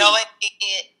Poorly. knowingly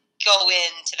go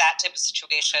into that type of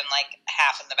situation like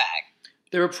half in the bag.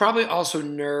 There were probably also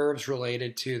nerves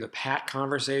related to the Pat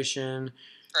conversation.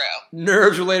 True.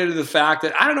 Nerves related to the fact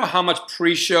that I don't know how much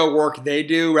pre-show work they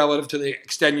do relative to the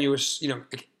extenuous,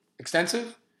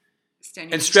 extensive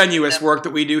and strenuous work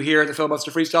that we do here at the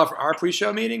Filibuster Freestyle for our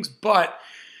pre-show meetings. But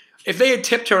if they had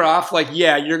tipped her off, like,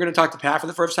 yeah, you're going to talk to Pat for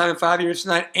the first time in 5 years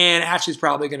tonight, and Ashley's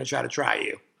probably going to try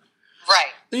you.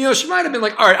 Right. She might have been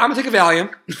like, all right, I'm going to take a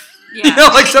Valium. Yeah.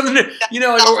 Like something,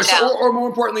 or more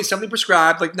importantly, something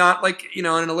prescribed, like not like, in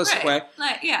an illicit way.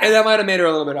 Yeah. And that might have made her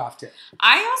a little bit off too.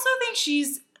 I also think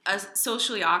she's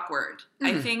socially awkward.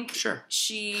 I think sure.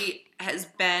 she has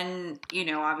been,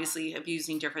 obviously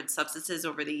abusing different substances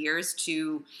over the years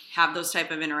to have those type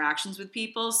of interactions with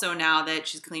people. So now that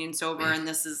she's clean and sober and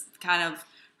this is kind of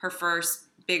her first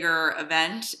bigger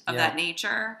event of that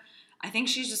nature, I think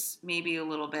she's just maybe a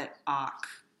little bit awk.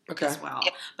 Okay. As well.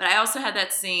 But I also had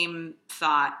that same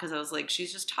thought because I was like,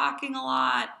 she's just talking a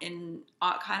lot and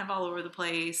kind of all over the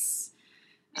place.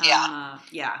 Yeah.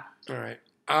 All right.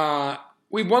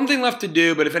 We have one thing left to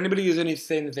do, but if anybody has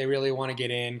anything that they really want to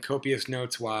get in, copious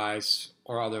notes wise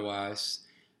or otherwise,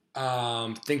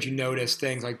 things you notice,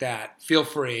 things like that, feel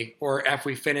free. Or if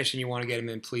we finish and you want to get them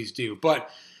in, please do. But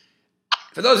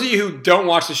for those of you who don't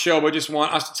watch the show but just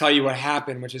want us to tell you what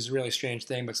happened, which is a really strange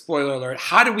thing, but spoiler alert,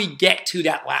 how do we get to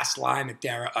that last line that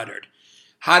Dara uttered?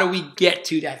 How do we get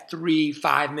to that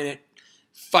 3-5 minute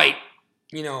fight,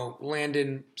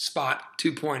 Landon Spot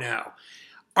 2.0?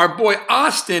 Our boy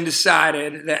Austin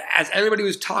decided that as everybody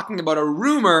was talking about a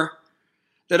rumor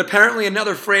that apparently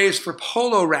another phrase for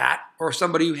polo rat, or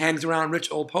somebody who hangs around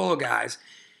rich old polo guys,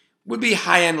 would be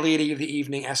high-end lady of the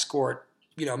evening escort.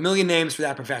 A million names for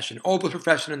that profession. Oldest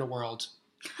profession in the world.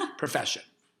 Profession.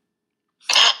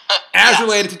 As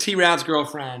related to T-Rad's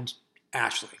girlfriend,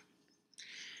 Ashley.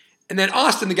 And then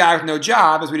Austin, the guy with no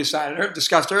job, as we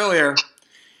discussed earlier,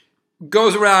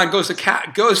 goes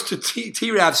to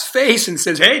T-Rad's face and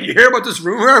says, hey, do you hear about this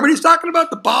rumor everybody's talking about,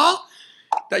 the ball?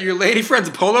 That your lady friend's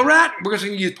a polo rat? We're just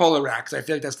going to use polo rat because I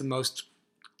feel like that's the most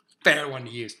fair one to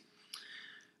use.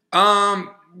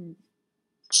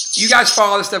 You guys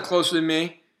follow this stuff closer than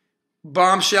me.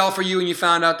 Bombshell for you when you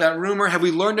found out that rumor. Have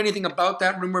we learned anything about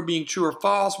that rumor being true or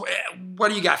false? What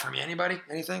do you got for me? Anybody?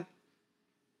 Anything?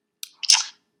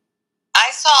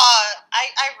 I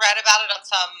read about it on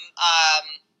some,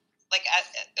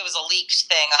 it was a leaked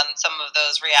thing on some of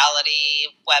those reality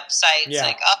websites.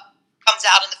 Yeah. Comes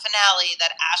out in the finale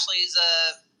that Ashley's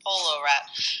a polo rat.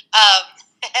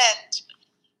 And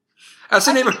That's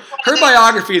the name of her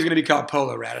biography is going to be called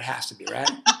Polo Rat. It has to be,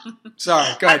 right? Sorry,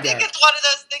 go ahead, I think Dara. it's one of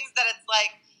those things that it's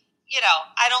like,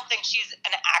 I don't think she's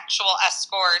an actual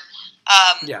escort.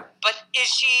 But is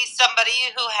she somebody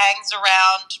who hangs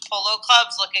around polo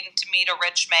clubs looking to meet a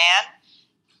rich man?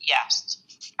 Yes,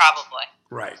 probably.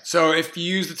 Right. So if you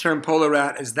use the term Polo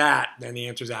Rat as that, then the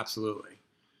answer is absolutely.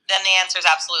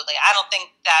 I don't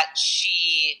think that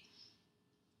she...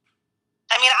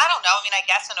 I don't know. I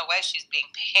guess in a way she's being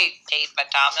paid by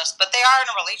Domnos, but they are in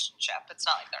a relationship. It's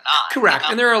not like they're not. Correct.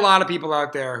 And there are a lot of people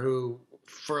out there who,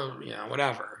 for,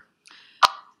 whatever.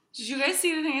 Did you guys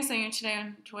see the thing I sent you today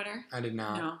on Twitter? I did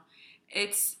not. No.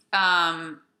 It's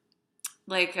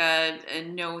like a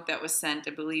note that was sent,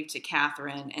 I believe, to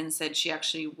Catherine and said she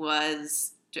actually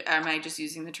was, am I just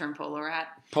using the term polo rat?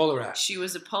 Polo Rat. She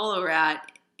was a polo rat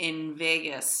in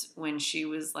Vegas when she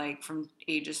was from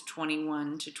ages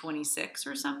 21 to 26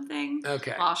 or something.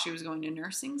 Okay. While she was going to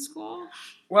nursing school.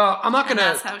 Well, I'm not going to...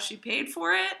 That's how she paid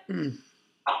for it. And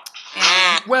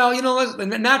well,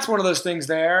 and that's one of those things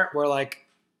there where,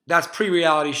 that's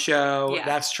pre-reality show. Yeah.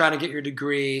 That's trying to get your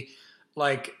degree.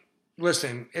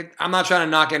 Listen, I'm not trying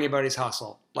to knock anybody's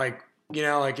hustle. I'm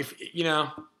not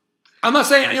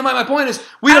saying, my point is,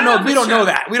 we don't know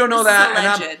that. We don't know that.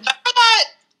 And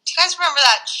do you guys remember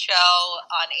that show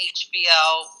on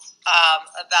HBO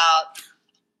about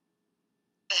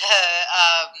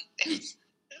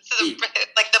the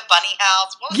bunny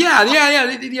house? What was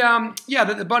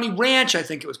the Bunny Ranch, I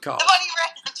think it was called. The Bunny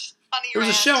Ranch. There was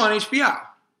a show on HBO.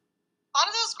 A lot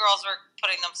of those girls were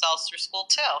putting themselves through school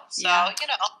too. So,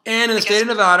 And in the state of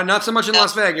Nevada, not so much in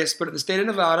Las Vegas, but in the state of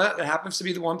Nevada, it happens to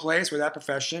be the one place where that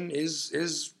profession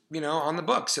is on the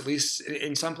books, at least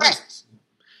in some places.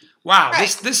 Wow, right.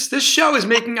 This show is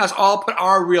making us all put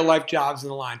our real life jobs in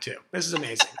the line too. This is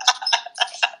amazing.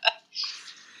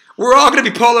 We're all going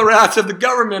to be polo rats of the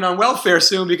government on welfare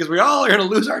soon because we all are going to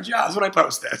lose our jobs when I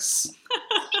post this.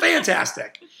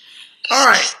 Fantastic. All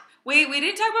right. Wait, we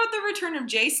didn't talk about the return of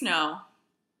Jay Snow.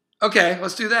 Okay,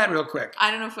 let's do that real quick.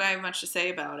 I don't know if I have much to say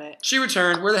about it. She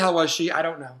returned. Where the hell was she? I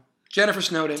don't know. Jennifer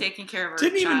Snowden. taking care of her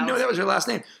Didn't even child. know that was her last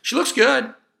name. She looks good.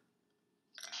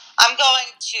 I'm going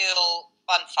to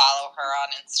unfollow her on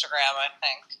Instagram, I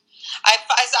think.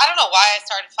 I don't know why I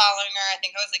started following her. I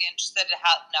think I was like interested to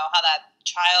know how that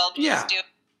child was Yeah. doing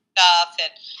stuff,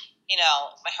 and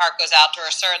my heart goes out to her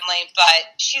certainly.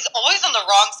 But she's always on the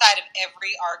wrong side of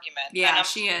every argument. Yeah, and I'm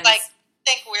she is. Like,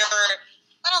 I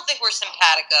don't think we're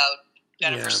simpatico,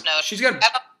 Jennifer Snowden. She's got I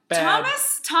don't- bad.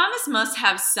 Thomas must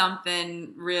have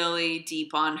something really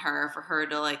deep on her for her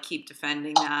to like keep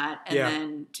defending that, and Yeah.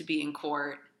 then to be in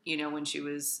court, when she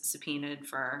was subpoenaed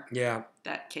for Yeah.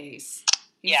 that case.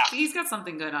 Yeah. He's got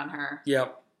something good on her.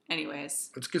 Yep.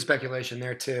 Anyways, It's good speculation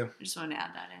there too. I just wanted to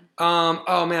add that in.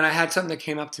 Oh man, I had something that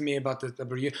came up to me about the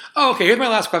review. Oh, okay. Here's my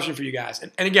last question for you guys.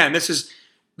 And again, this is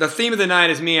the theme of the night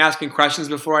is me asking questions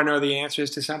before I know the answers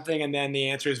to something, and then the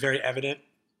answer is very evident.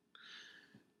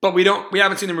 But we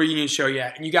haven't seen the reunion show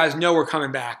yet, and you guys know we're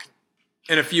coming back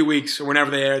in a few weeks or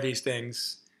whenever they air these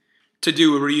things to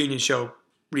do a reunion show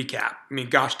recap. I mean,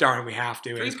 gosh darn it, we have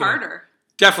to. It's Three-parter.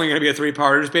 definitely going to be a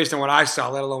three-parter, just based on what I saw,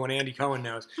 let alone what Andy Cohen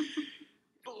knows.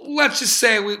 Let's just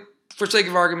say, for sake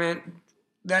of argument,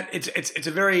 that it's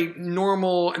a very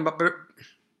normal and but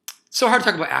so hard to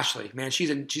talk about Ashley, man.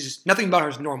 She's nothing about her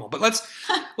is normal. But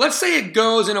let's say it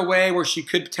goes in a way where she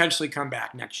could potentially come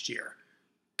back next year.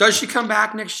 Does she come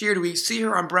back next year? Do we see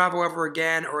her on Bravo ever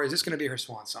again, or is this going to be her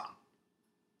swan song?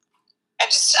 I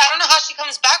don't know how she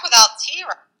comes back without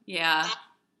T-Rex. Yeah.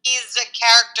 He's a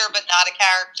character, but not a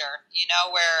character.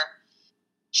 Where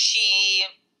she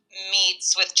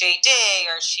meets with JD,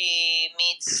 or she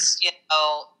meets,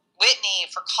 Whitney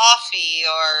for coffee,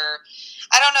 or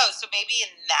I don't know. So maybe in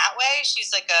that way,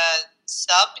 she's like a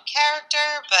sub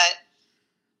character, but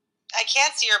I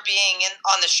can't see her being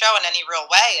on the show in any real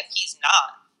way if he's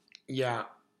not. Yeah.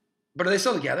 But are they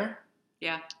still together?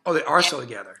 Yeah. Oh, they are still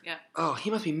together. Yeah. Oh, he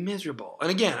must be miserable.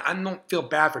 And again, I don't feel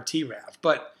bad for T-Rav,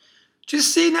 but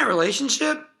just seeing that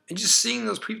relationship and just seeing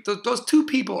those two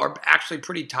people are actually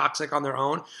pretty toxic on their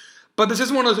own. But this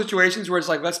is one of those situations where it's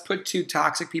like, let's put two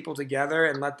toxic people together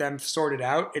and let them sort it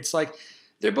out. It's like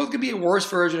they're both going to be a worse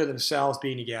version of themselves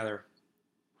being together.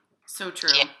 So true.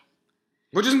 Yeah.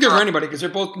 Which isn't good for anybody because they're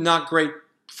both not great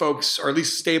folks, or at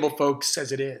least stable folks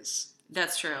as it is.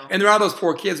 That's true. And there are those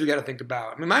poor kids we got to think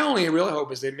about. I mean, my only real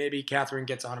hope is that maybe Catherine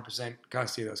gets 100%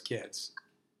 custody of those kids.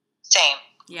 Same.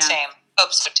 Yeah. Same.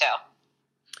 Hope so too.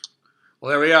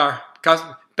 Well, there we are.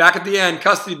 Back at the end,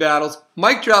 custody battles.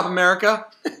 Mic drop, America.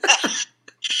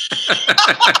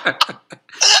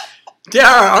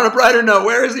 Dara, on a brighter note,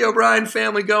 where is the O'Brien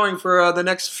family going for the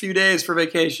next few days for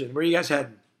vacation? Where are you guys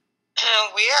heading?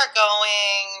 We are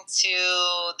going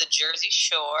to the Jersey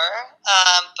Shore,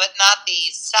 but not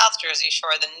the South Jersey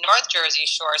Shore, the North Jersey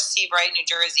Shore, Seabright, New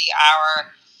Jersey.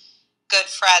 Our good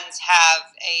friends have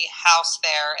a house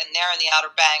there, and they're in the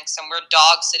Outer Banks, and we're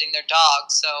dog sitting their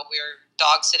dogs, so we're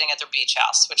dog sitting at their beach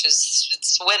house, which is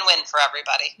it's a win-win for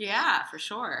everybody. Yeah, for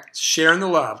sure. Sharing the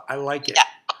love. I like it. Yeah.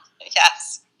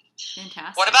 Yes.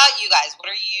 Fantastic. What about you guys? What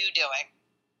are you doing?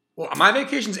 Well, my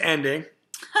vacation's ending.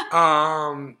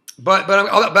 But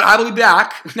I will be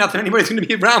back. Not that anybody's going to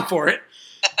be around for it.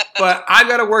 But I've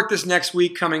got to work this next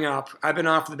week coming up. I've been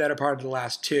off for the better part of the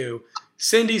last 2.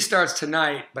 Cindy starts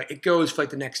tonight, but it goes for like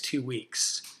the next 2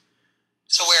 weeks.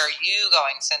 So where are you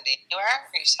going, Cindy? Anywhere? Or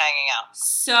are you just hanging out?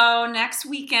 So next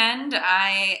weekend,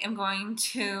 I am going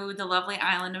to the lovely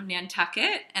island of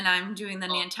Nantucket, and I'm doing the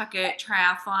Nantucket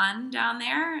Triathlon down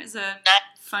there as a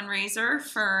fundraiser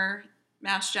for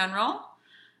Mass General,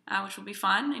 which will be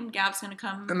fun. And Gab's going to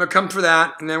come. I'm going to come for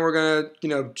that, and then we're going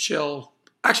to, chill.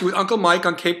 Actually, with Uncle Mike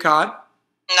on Cape Cod.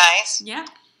 Nice. Yeah.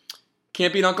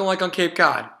 Can't beat Uncle Mike on Cape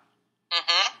Cod.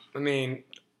 Mm-hmm. I mean,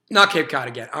 not Cape Cod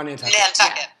again, on Nantucket.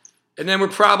 Nantucket. Yeah. And then we're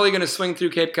probably going to swing through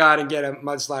Cape Cod and get a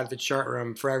mudslide at the chart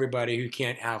room for everybody who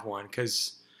can't have one.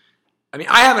 Because, I mean,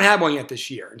 I haven't had one yet this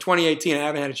year. In 2018, I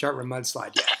haven't had a chart room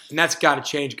mudslide yet. And that's got to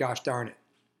change, gosh darn it.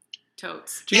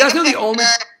 Totes. Do you guys know the only...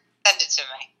 Send it to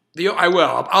me. I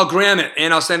will. I'll gram it,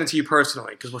 and I'll send it to you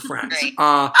personally, because we're friends. Great.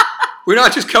 We're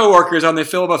not just coworkers on the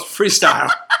Filibuster Freestyle.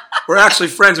 We're actually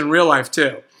friends in real life,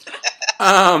 too.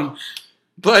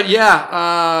 But,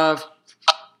 yeah...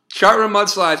 chart room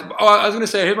mudslides. Oh, I was going to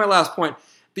say, here's my last point.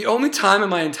 The only time in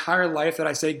my entire life that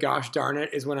I say gosh darn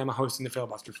it is when I'm hosting the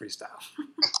Filibuster Freestyle.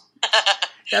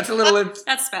 That's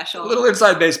That's special. a little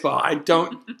inside baseball. I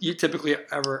don't you typically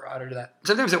ever utter that.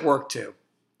 Sometimes at work too.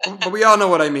 But we all know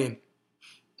what I mean.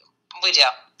 We do.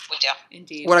 We do.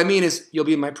 Indeed. What I mean is you'll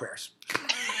be in my prayers.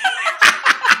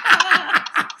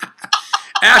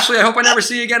 Ashley, I hope I never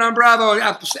see you again on Bravo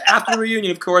after the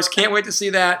reunion, of course. Can't wait to see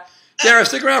that. Dara,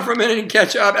 stick around for a minute and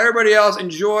catch up. Everybody else,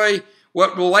 enjoy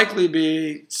what will likely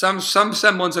be some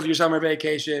semblance of your summer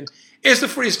vacation is the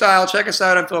freestyle. Check us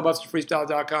out on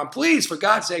filibusterfreestyle.com. Please, for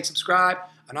God's sake, subscribe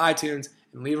on iTunes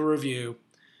and leave a review.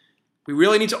 We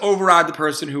really need to override the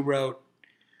person who wrote,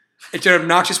 "It's an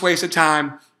obnoxious waste of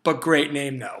time, but great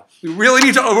name, though." We really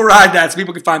need to override that so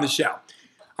people can find the show.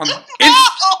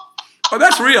 Oh,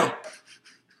 that's real.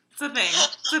 It's a thing.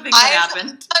 It's a thing that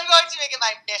happened. I'm going to make it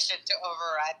my mission to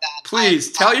override that.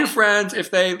 Please tell your friends,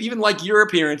 if they even like your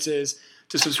appearances,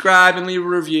 to subscribe and leave a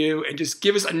review and just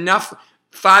give us enough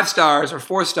 5 stars or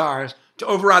 4 stars to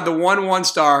override the 1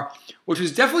 star, which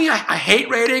was definitely a hate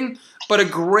rating, but a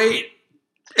great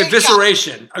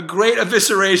evisceration. A great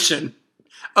evisceration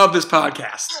of this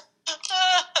podcast.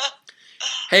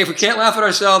 Hey, if we can't laugh at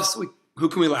ourselves, who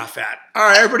can we laugh at? All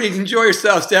right, everybody, enjoy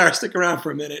yourselves. Dara, stick around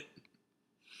for a minute.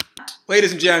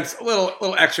 Ladies and gents, a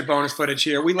little extra bonus footage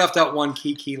here. We left out one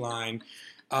key line.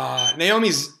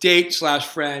 Naomi's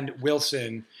date/friend,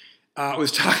 Wilson,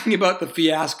 was talking about the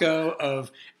fiasco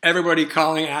of everybody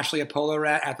calling Ashley a polo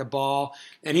rat at the ball,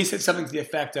 and he said something to the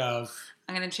effect of,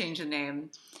 I'm going to change the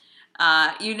name.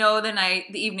 The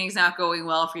evening's not going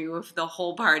well for you if the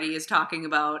whole party is talking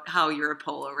about how you're a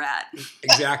polo rat.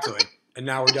 Exactly. And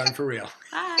now we're done for real.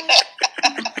 Bye.